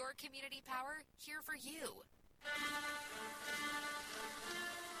Ridge, your community power, here for you.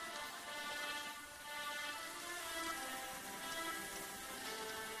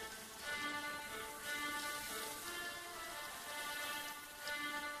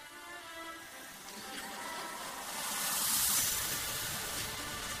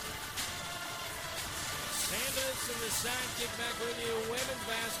 Jackson, the sidekick, back with you. Women's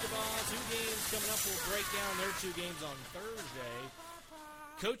basketball, 2 games coming up. We'll break down their 2 games on Thursday.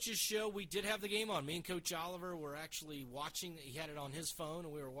 Coach's show, we did have the game on. Me and Coach Oliver were actually watching. He had it on his phone,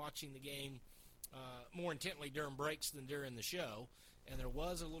 and we were watching the game more intently during breaks than during the show. And there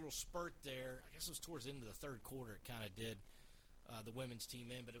was a little spurt there. I guess it was towards the end of the third quarter. It kind of did the women's team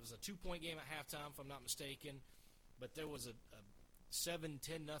in. But it was a 2-point game at halftime, if I'm not mistaken. But there was a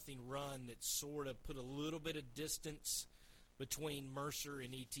 7-10 nothing run that sort of put a little bit of distance between Mercer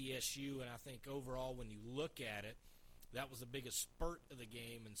and ETSU, and I think overall when you look at it, that was the biggest spurt of the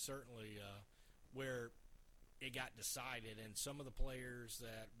game and certainly where it got decided. And some of the players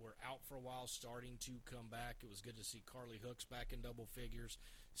that were out for a while starting to come back. It was good to see Carly Hooks back in double figures.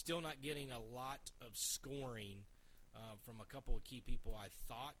 Still not getting a lot of scoring from a couple of key people, I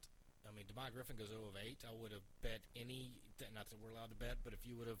thought. I mean, Demai Griffin goes 0 of 8. I would have bet any, not that we're allowed to bet, but if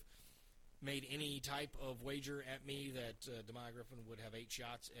you would have made any type of wager at me that Demai Griffin would have 8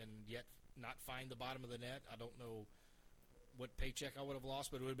 shots and yet not find the bottom of the net, I don't know what paycheck I would have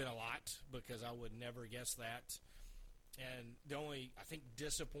lost, but it would have been a lot because I would never guess that. And the only, I think,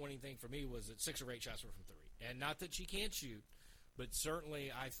 disappointing thing for me was that 6 or 8 shots were from 3. And not that she can't shoot, but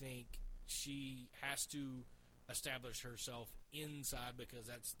certainly I think she has to establish herself inside because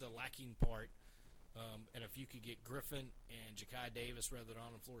that's the lacking part. And if you could get Griffin and Jakai Davis rather than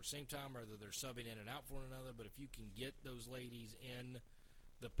on the floor at the same time, whether they're subbing in and out for one another, but if you can get those ladies in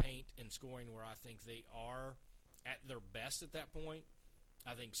the paint and scoring where I think they are at their best at that point,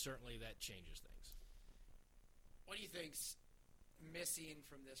 I think certainly that changes things. What do you think's missing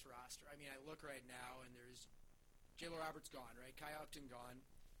from this roster? I mean, I look right now, and there's Jayla Roberts gone, right? Kai Upton gone.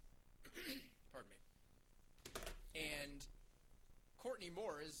 Pardon me. And Courtney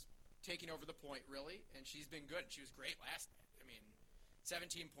Moore is taking over the point, really, and she's been good. She was great last night. I mean,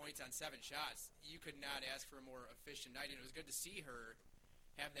 17 points on 7 shots. You could not ask for a more efficient night, and it was good to see her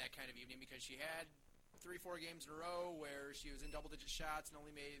have that kind of evening because she had 3-4 games in a row where she was in double-digit shots and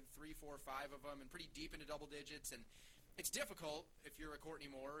only made 3, 4, 5 of them and pretty deep into double digits. And it's difficult if you're a Courtney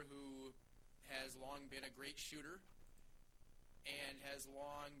Moore who has long been a great shooter and has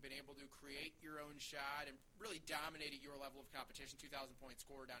long been able to create your own shot and really dominate at your level of competition. 2,000-point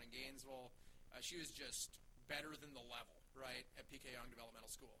scorer down in Gainesville. She was just better than the level, right, at PK Young Developmental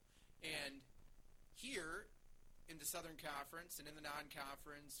School. And here in the Southern Conference and in the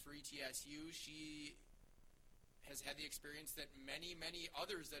non-conference for ETSU, she has had the experience that many, many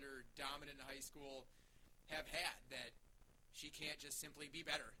others that are dominant in high school have had, that she can't just simply be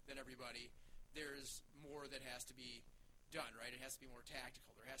better than everybody. There's more that has to be done, right? It has to be more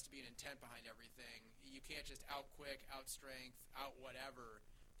tactical. There has to be an intent behind everything. You can't just out-quick, out-strength, out-whatever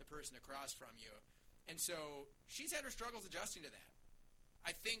the person across from you. And so she's had her struggles adjusting to that.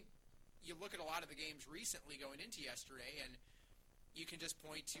 I think you look at a lot of the games recently going into yesterday, and you can just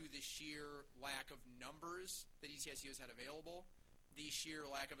point to the sheer lack of numbers that ETSU has had available, the sheer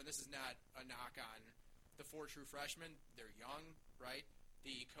lack of, and this is not a knock on the 4 true freshmen. They're young, right?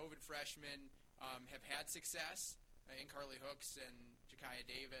 The COVID freshmen have had success in Carly Hooks and Jakiah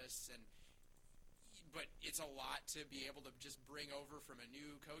Davis, but it's a lot to be able to just bring over from a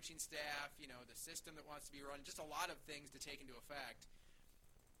new coaching staff, you know, the system that wants to be run, just a lot of things to take into effect.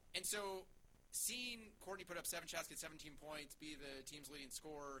 And so seeing Courtney put up 7 shots, get 17 points, be the team's leading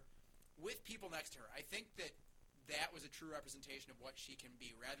scorer with people next to her, I think that was a true representation of what she can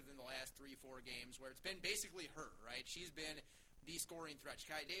be rather than the last 3-4 games where it's been basically her, right? She's been the scoring threat.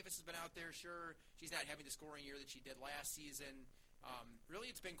 Jakiah Davis has been out there, sure. She's not having the scoring year that she did last season.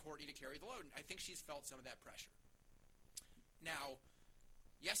 Really, it's been Courtney to carry the load, and I think she's felt some of that pressure. Now,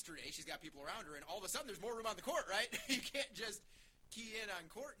 yesterday, she's got people around her, and all of a sudden there's more room on the court, right? You can't just key in on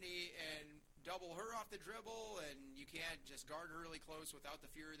Courtney and double her off the dribble, and you can't just guard her really close without the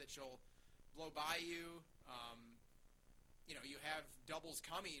fear that she'll blow by you. You know, you have doubles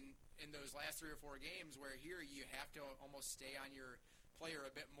coming in those last 3 or 4 games where here you have to almost stay on your player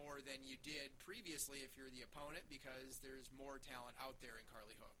a bit more than you did previously if you're the opponent because there's more talent out there in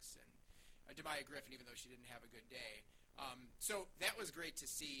Carly Hooks and Demaya Griffin, even though she didn't have a good day. So that was great to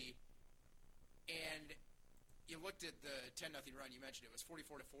see. And you looked at the 10-0 run. You mentioned it was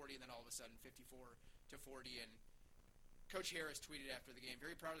 44-40, and then all of a sudden 54-40. And Coach Harris tweeted after the game,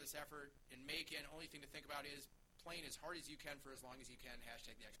 very proud of this effort in Macon. Only thing to think about is playing as hard as you can for as long as you can,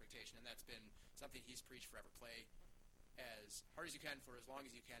 hashtag the expectation. And that's been something he's preached forever. Play as hard as you can for as long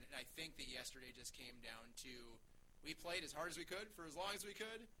as you can. And I think that yesterday just came down to we played as hard as we could for as long as we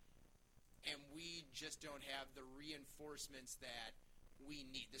could, and we just don't have the reinforcements that we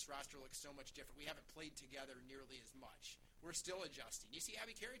need. This roster looks so much different. We haven't played together nearly as much. We're still adjusting. You see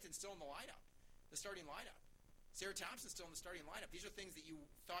Abby Carrington still in the lineup, the starting lineup. Sarah Thompson's still in the starting lineup. These are things that you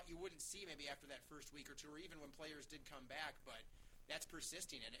thought you wouldn't see maybe after that first week or two, or even when players did come back, but that's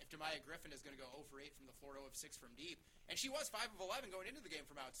persisting. And if Demaya Griffin is going to go 0 for 8 from the floor, 0 of 6 from deep, and she was 5 of 11 going into the game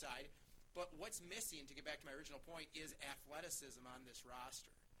from outside, but what's missing, to get back to my original point, is athleticism on this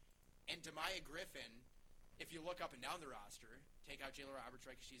roster. And Demaya Griffin, if you look up and down the roster, take out Jayla Roberts,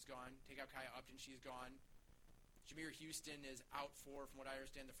 right, because she's gone, take out Kaya Upton, she's gone. Jameer Houston is out for, from what I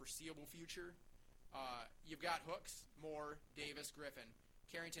understand, the foreseeable future. You've got Hooks, Moore, Davis, Griffin,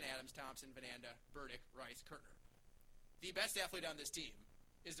 Carrington, Adams, Thompson, Vananda, Burdick, Rice, Kertner. The best athlete on this team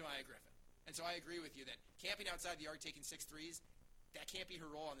is Demaya Griffin. And so I agree with you that camping outside the arc, taking 6 threes, that can't be her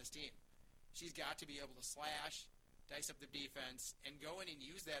role on this team. She's got to be able to slash, dice up the defense, and go in and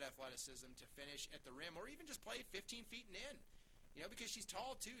use that athleticism to finish at the rim, or even just play 15 feet and in. You know, because she's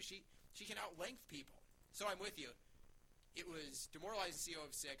tall too. She can out-length people. So I'm with you. It was demoralizing to see 0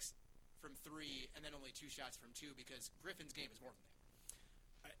 of 6 from 3, and then only 2 shots from 2, because Griffin's game is more than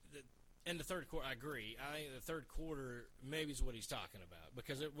that. In the third quarter, I agree. I think the third quarter maybe is what he's talking about,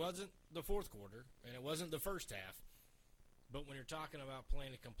 because it wasn't the fourth quarter, and it wasn't the first half. But when you're talking about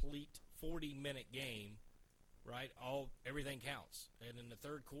playing a complete 40-minute game, right, everything counts. And in the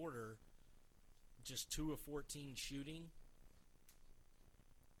third quarter, just 2 of 14 shooting.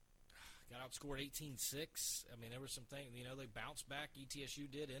 Got outscored 18-6. I mean, there were some things, they bounced back. ETSU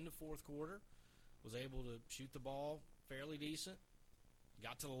did in the fourth quarter. Was able to shoot the ball fairly decent.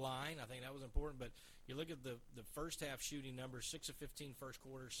 Got to the line. I think that was important. But you look at the first half shooting numbers, 6 of 15 first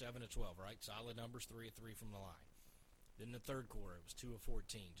quarter, 7 of 12, right? Solid numbers, 3 of 3 from the line. Then the third quarter, it was 2 of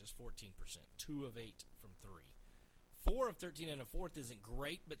 14, just 14%. 2 of 8 from 3. 4 of 13 in the fourth isn't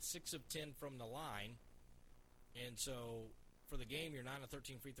great, but 6 of 10 from the line. And so for the game, you're 9 of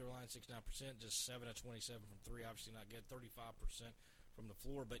 13 free throw line, 69%, just 7 of 27 from 3. Obviously not good, 35% from the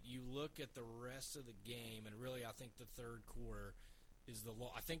floor. But you look at the rest of the game, and really I think the third quarter is the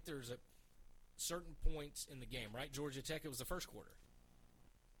low. I think there's certain points in the game, right? Georgia Tech, it was the first quarter.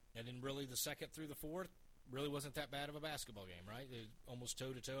 And then really the second through the fourth really wasn't that bad of a basketball game, right? Almost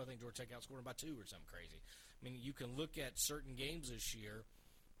toe-to-toe. I think Georgia Tech outscored them by 2 or something crazy. I mean, you can look at certain games this year,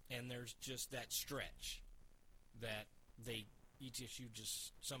 and there's just that stretch that ETSU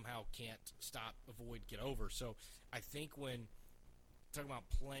just somehow can't stop, avoid, get over. So I think when talking about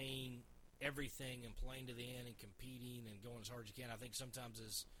playing everything and playing to the end and competing and going as hard as you can, I think sometimes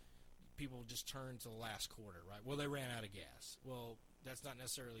as people just turn to the last quarter, right? Well, they ran out of gas. Well, that's not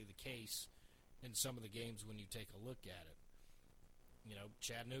necessarily the case in some of the games when you take a look at it.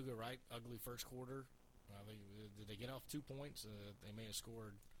 Chattanooga, right? Ugly first quarter. Did they get off 2 points? They may have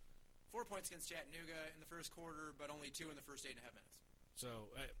scored 4 points against Chattanooga in the first quarter, but only 2 in the first 8.5 minutes. So,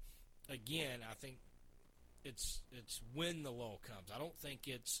 again, I think it's when the lull comes. I don't think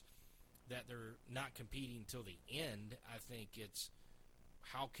it's that they're not competing till the end. I think it's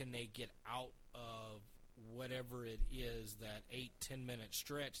how can they get out of whatever it is, that 8-10 minute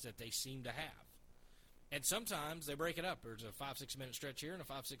stretch that they seem to have. And sometimes they break it up. There's a 5-6 minute stretch here and a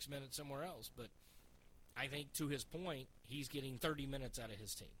 5-6 minute somewhere else. But I think to his point, he's getting 30 minutes out of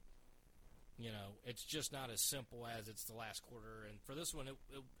his team. It's just not as simple as it's the last quarter. And for this one,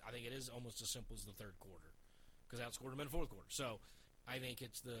 I think it is almost as simple as the third quarter, because I outscored him in the fourth quarter. So I think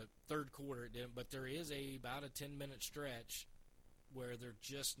it's the third quarter it didn't. But there is about a 10-minute stretch where they're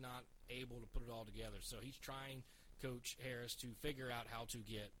just not able to put it all together. So he's trying, Coach Harris, to figure out how to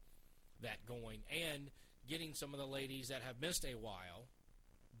get that going, and getting some of the ladies that have missed a while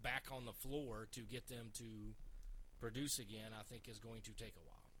back on the floor to get them to produce again, I think is going to take a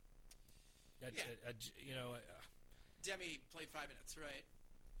while. Demi played 5 minutes, right?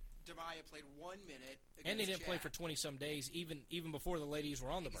 Demaya played 1 minute. And they didn't play for 20-some days, even before the ladies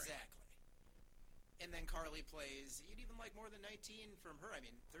were on the break. Exactly. And then Carly plays, you'd even like more than 19 from her. I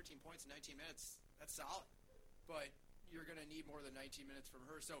mean, 13 points in 19 minutes, that's solid. But you're going to need more than 19 minutes from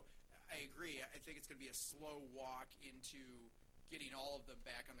her. So I agree. I think it's going to be a slow walk into getting all of them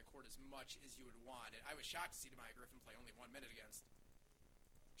back on the court as much as you would want. And I was shocked to see Demaya Griffin play only 1 minute against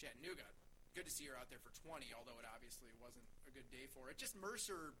Chattanooga. Good to see her out there for 20, although it obviously wasn't a good day for her. Just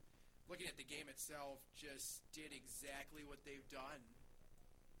Mercer, looking at the game itself, just did exactly what they've done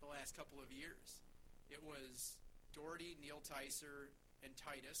the last couple of years. It was Doherty, Neil Ticer, and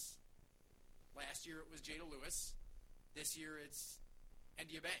Titus. Last year it was Jada Lewis. This year it's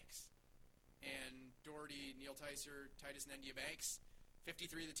Endia Banks. And Doherty, Neil Ticer, Titus, and Endia Banks,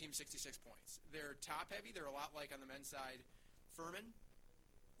 53 of the team, 66 points. They're top-heavy. They're a lot like on the men's side Furman,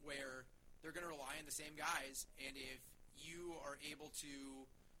 where they're going to rely on the same guys, and if you are able to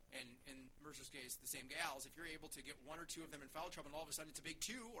and in Mercer's case, the same gals, if you're able to get one or two of them in foul trouble and all of a sudden it's a big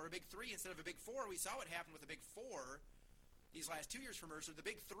 2 or a big 3 instead of a big 4, we saw what happened with the big 4 these last 2 years for Mercer. The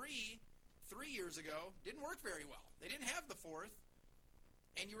big 3 years ago didn't work very well. They didn't have the 4th,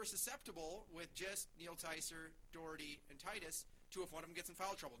 and you were susceptible with just Neil Ticer, Doherty, and Titus to if one of them gets in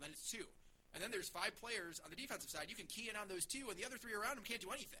foul trouble. Then it's 2. And then there's 5 players on the defensive side. You can key in on those 2, and the other 3 around them can't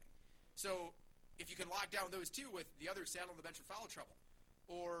do anything. So if you can lock down those 2 with the other sat on the bench in foul trouble,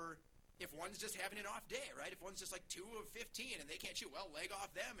 or if one's just having an off day, right? If one's just like 2 of 15 and they can't shoot, well, leg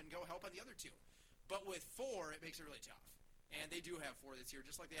off them and go help on the other 2. But with 4, it makes it really tough. And they do have 4 this year,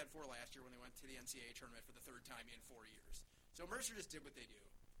 just like they had 4 last year when they went to the NCAA tournament for the 3rd time in 4 years. So Mercer just did what they do.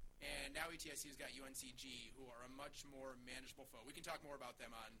 And now ETSU's got UNCG, who are a much more manageable foe. We can talk more about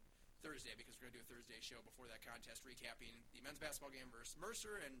them on Thursday because we're going to do a Thursday show before that contest, recapping the men's basketball game versus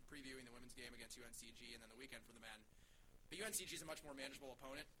Mercer and previewing the women's game against UNCG and then the weekend for the men. But UNCG is a much more manageable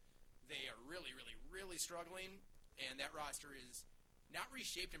opponent. They are really, really, really struggling, and that roster is not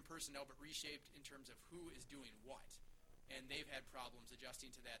reshaped in personnel, but reshaped in terms of who is doing what. And they've had problems adjusting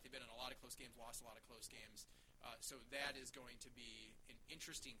to that. They've been in a lot of close games, lost a lot of close games. So that is going to be an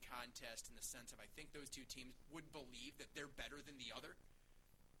interesting contest in the sense of I think those 2 teams would believe that they're better than the other.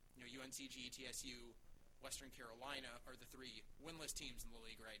 You know, UNCG, TSU, Western Carolina are the 3 winless teams in the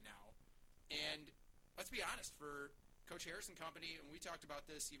league right now. And let's be honest, for Coach Harris and company, and we talked about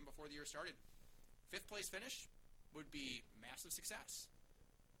this even before the year started, 5th place finish would be massive success.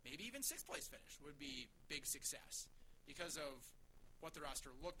 Maybe even 6th place finish would be big success because of what the roster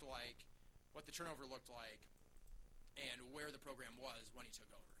looked like, what the turnover looked like, and where the program was when he took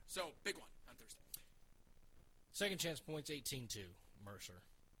over. So, big one on Thursday. Second chance points, 18-2, Mercer,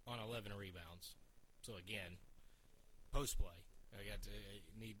 on 11 rebounds. So, again, post play.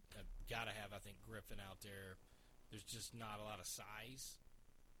 Got to have, I think, Griffin out there. There's just not a lot of size.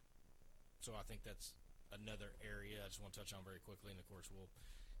 So, I think that's another area I just want to touch on very quickly. And, of course, we'll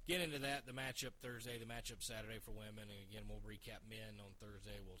get into that, the matchup Thursday, the matchup Saturday for women. And, again, we'll recap men on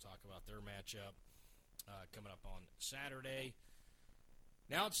Thursday. We'll talk about their matchup coming up on Saturday.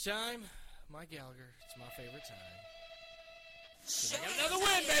 Now it's time. Mike Gallagher, it's my favorite time. I got another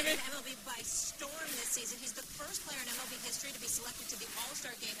win, baby! MLB by storm this season. He's the first player in MLB history to be selected to the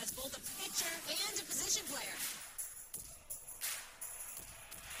All-Star game as both a pitcher and a position player.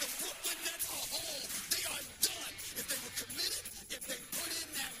 The Brooklyn Nets are home. They are done. If they were committed, if they put in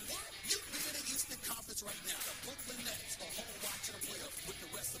that work, you'd be in the Eastern Conference right now. The Brooklyn Nets are home watching them play with the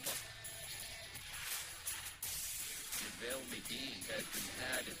rest of us. JaVale McGee has been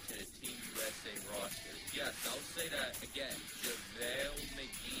added to the Team USA roster. Yes, I'll say that again. JaVale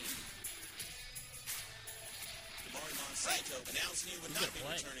McGee. Damari Monsanto announcing he would not be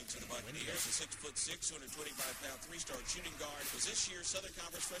returning to the Buccaneers. The 6'6", 225-pound three-star shooting guard was this year's Southern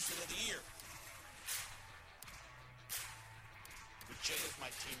Conference Freshman of the Year. With Jay as my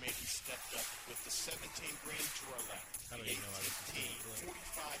teammate, he stepped up with the 17th green to our left. The 18th tee,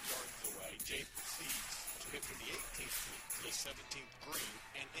 45 yards away. Jay proceeds to hit from the 18th tee to the 17th green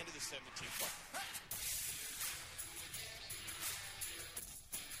and into the 17th bucket.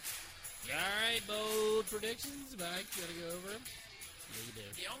 All right, bold predictions. Mike, got to go over them? Yeah, you do.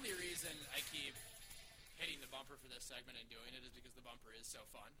 The only reason I keep hitting the bumper for this segment and doing it is because the bumper is so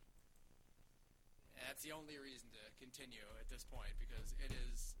fun. That's the only reason to continue at this point because it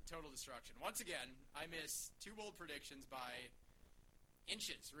is total destruction. Once again, I miss 2 bold predictions by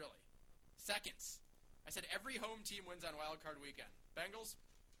inches, really. Seconds. I said every home team wins on Wild Card Weekend. Bengals,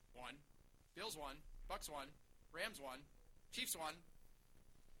 1. Bills, 1. Bucks, 1. Rams, 1. Chiefs, 1.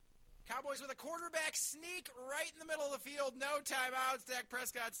 Cowboys with a quarterback sneak right in the middle of the field. No timeouts. Dak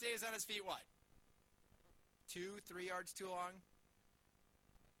Prescott stays on his feet. What? 2, 3 yards too long?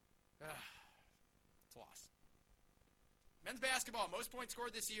 It's a loss. Men's basketball, most points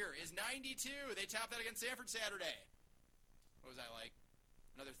scored this year is 92. They topped that against Sanford Saturday. What was I like?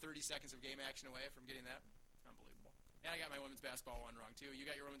 Another 30 seconds of game action away from getting that? Unbelievable. And I got my women's basketball one wrong, too. You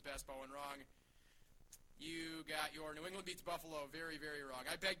got your women's basketball one wrong. You got your New England beats Buffalo very, very wrong.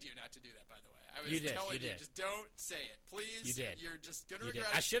 I begged you not to do that, by the way. I was telling you, just don't say it. Please. You did. You're just going to regret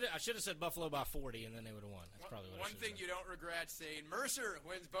it. I should have said Buffalo by 40, and then they would have won. That's probably what One thing you don't regret saying, Mercer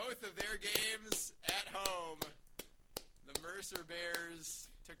wins both of their games at home. The Mercer Bears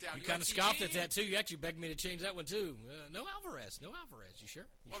took down UNCG. You kind of scoffed at that, too. You actually begged me to change that one, too. No Alvarez. You sure?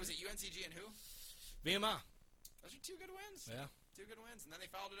 What was it, UNCG and who? VMI. Those are 2 good wins. Yeah. 2 good wins. And then they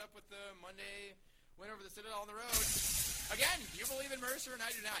followed it up with the Monday win over the Citadel on the road. Again, you believe in Mercer and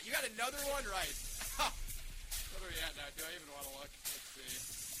I do not. You got another one right. What are we at now? Do I even want to look? Let's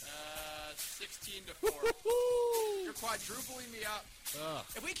see. 16-4. You're quadrupling me up.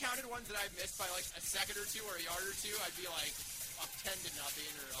 If we counted ones that I've missed by like a second or two or a yard or two, I'd be like up 10-0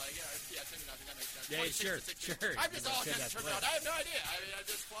 or like 10-0. That makes sense. Yeah, sure. I'm just all kinds of turned out. I have no idea. I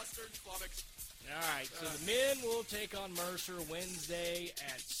just flustered, flummoxed. All right, so the men will take on Mercer Wednesday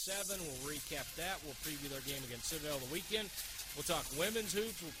at 7. We'll recap that. We'll preview their game against Citadel the weekend. We'll talk women's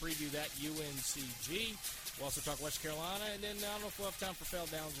hoops. We'll preview that UNCG. We'll also talk West Carolina, and then I don't know if we'll have time for Fell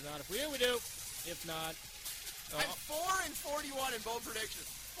Downs or not. If we do, we do. If not, I'm 4-41 in bold predictions.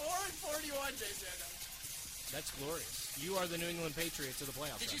 4-41, Jason. That's glorious. You are the New England Patriots of the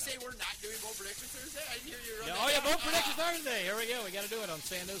playoffs. Did you say we're not doing bold predictions Thursday? I didn't hear you. Bold predictions Thursday. Here we go. We got to do it on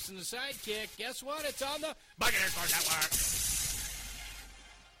Sandos and the Sidekick. Guess what? It's on the Buccaneers Sports Network.